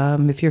like,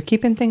 if you're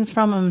keeping things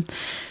from them,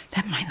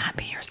 that might not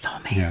be your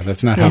soulmate. Yeah,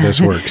 that's not how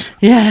this works.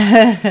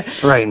 Yeah.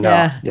 Right.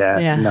 No.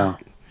 Yeah. No.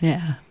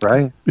 Yeah.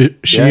 Right.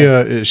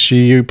 Is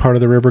she part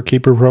of the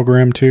riverkeeper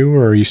program too,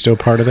 or are you still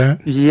part of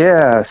that?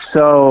 Yeah.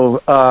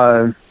 So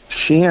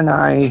she and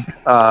I,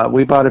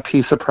 we bought a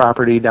piece of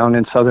property down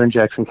in southern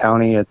Jackson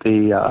County at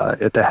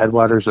the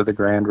headwaters of the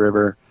Grand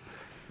River,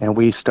 and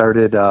we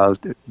started.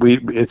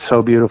 It's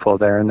so beautiful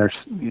there,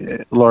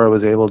 and Laura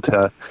was able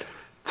to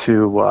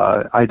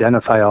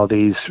identify all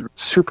these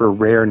super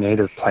rare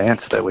native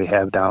plants that we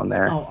have down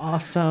there. Oh,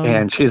 awesome.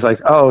 And she's like,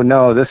 oh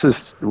no,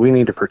 we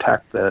need to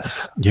protect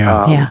this.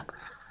 Yeah.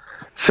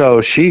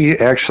 So she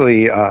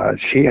actually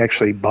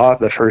bought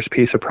the first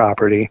piece of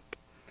property.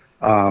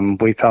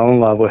 We fell in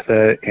love with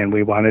it and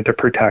we wanted to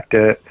protect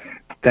it.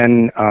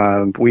 Then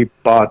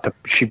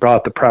she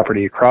brought the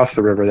property across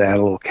the river that had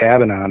a little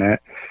cabin on it.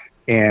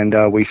 And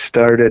we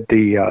started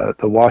the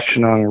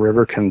Washtenaw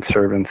River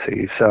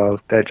Conservancy. So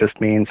that just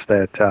means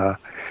that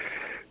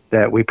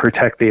we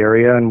protect the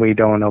area and we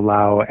don't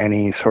allow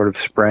any sort of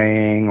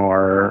spraying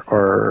or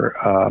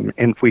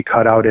we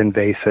cut out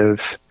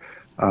invasives.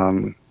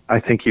 I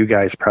think you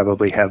guys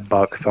probably have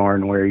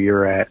buckthorn where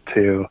you're at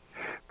too,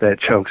 that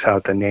chokes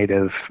out the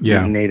native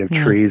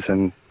trees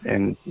and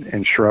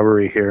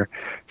shrubbery here.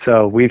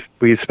 So we've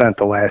spent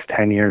the last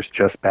 10 years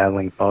just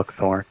battling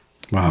buckthorn.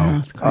 Wow, oh,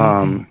 that's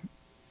crazy.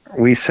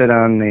 We sit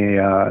on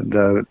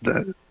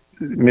the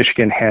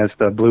Michigan has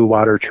the Blue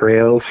Water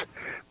Trails,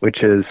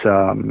 which is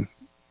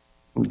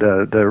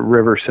the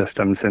river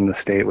systems in the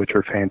state, which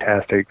are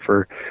fantastic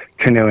for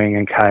canoeing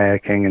and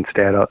kayaking and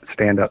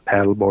stand-up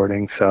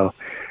paddleboarding. So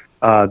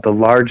the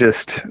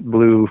largest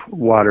blue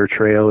water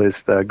trail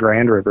is the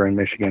Grand River in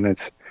Michigan.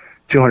 It's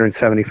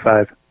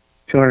 275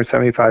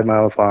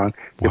 miles long,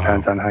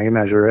 depends on how you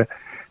measure it.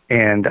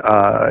 And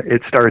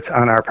it starts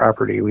on our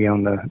property. We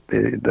own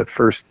the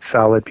first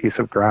solid piece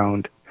of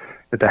ground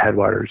at the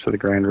headwaters of the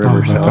Grand River.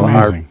 Oh, that's so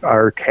amazing.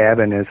 our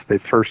cabin is the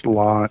first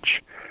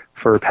launch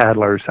for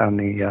paddlers on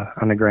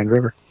the Grand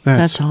River.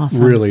 That's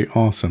awesome. Really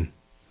awesome.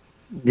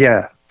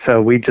 Yeah.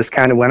 So we just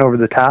kind of went over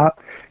the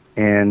top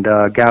and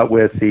got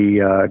with the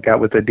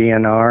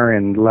DNR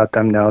and let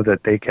them know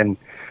that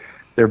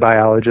their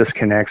biologists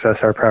can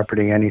access our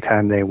property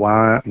anytime they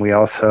want. We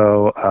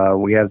also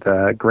we have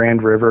the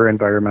Grand River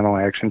Environmental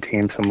Action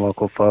Team, some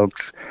local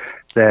folks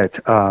that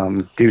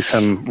do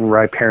some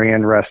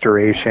riparian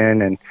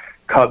restoration and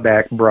cut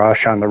back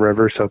brush on the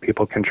river so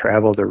people can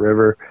travel the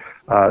river.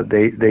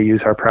 They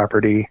use our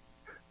property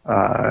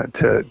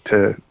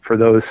for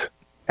those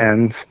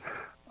ends,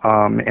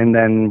 and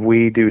then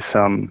we do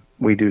some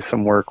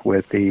work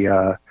with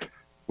the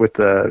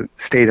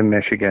state of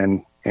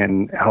Michigan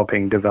in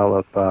helping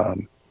develop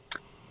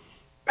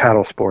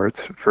paddle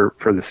sports for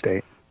the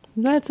state.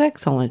 That's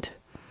excellent.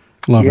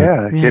 Love it.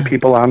 Yeah, get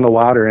people on the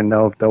water, and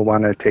they'll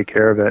want to take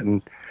care of it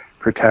and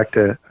protect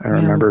it. I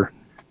remember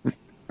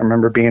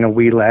being a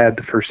wee lad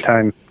the first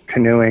time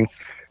canoeing,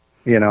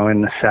 in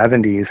the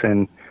 70s,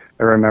 and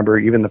I remember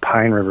even the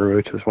Pine River,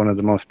 which is one of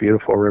the most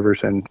beautiful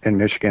rivers in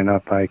Michigan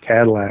up by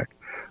Cadillac.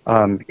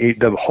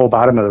 The whole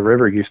bottom of the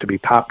river used to be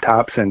pop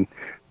tops and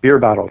beer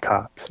bottle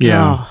tops.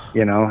 Yeah.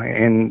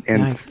 And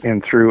Nice.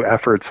 and through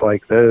efforts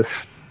like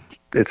this,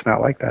 it's not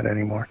like that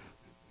anymore.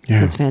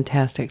 Yeah. That's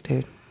fantastic,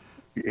 dude.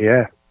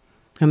 Yeah.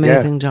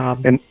 Amazing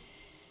job.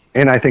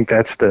 And I think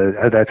that's the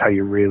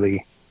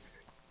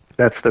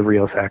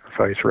real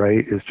sacrifice,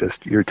 right? Is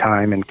just your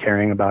time and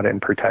caring about it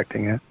and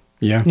protecting it.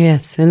 Yeah.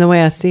 Yes, and the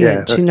way I see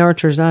Yeah, it, she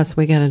nurtures us.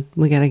 We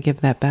gotta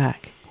give that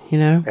back.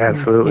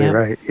 Absolutely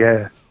right.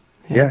 Yeah.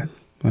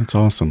 That's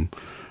awesome.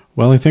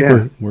 Well, I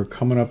think we're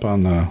coming up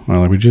on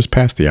we just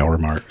passed the hour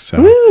mark.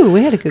 So Woo,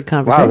 we had a good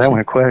conversation. Wow, that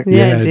went quick.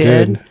 Yeah, it it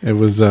did. did. It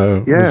was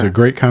a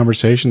great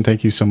conversation.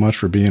 Thank you so much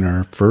for being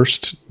our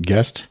first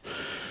guest.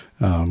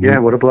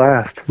 What a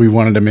blast. We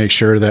wanted to make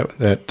sure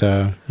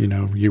that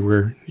you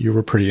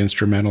were pretty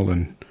instrumental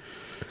in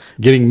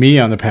getting me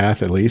on the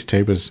path. At least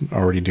Tabe was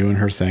already doing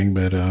her thing,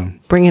 but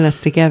Bringing us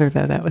together,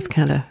 though, that was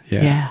kind of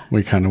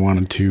we kind of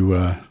wanted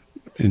to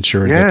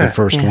ensure that the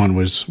first one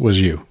was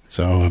you.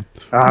 So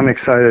I'm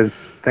excited.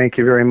 Thank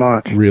you very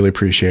much. Really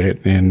appreciate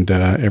it, and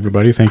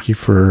everybody, thank you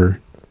for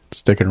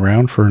sticking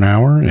around for an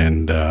hour,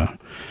 and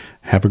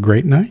have a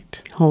great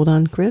night. Hold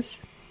on, Chris.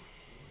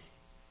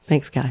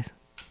 Thanks, guys.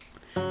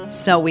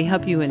 So we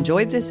hope you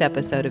enjoyed this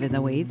episode of In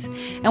the Weeds,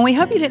 and we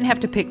hope you didn't have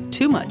to pick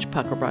too much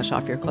pucker brush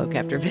off your cloak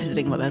after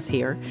visiting with us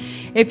here.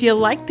 If you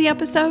liked the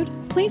episode,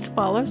 please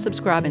follow,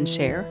 subscribe, and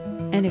share.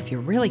 And if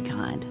you're really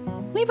kind,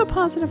 leave a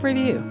positive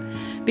review.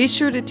 Be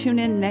sure to tune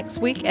in next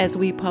week as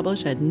we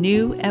publish a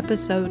new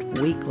episode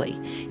weekly.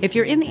 If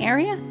you're in the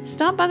area,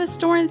 stop by the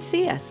store and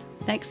see us.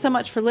 Thanks so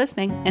much for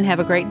listening, and have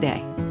a great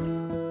day.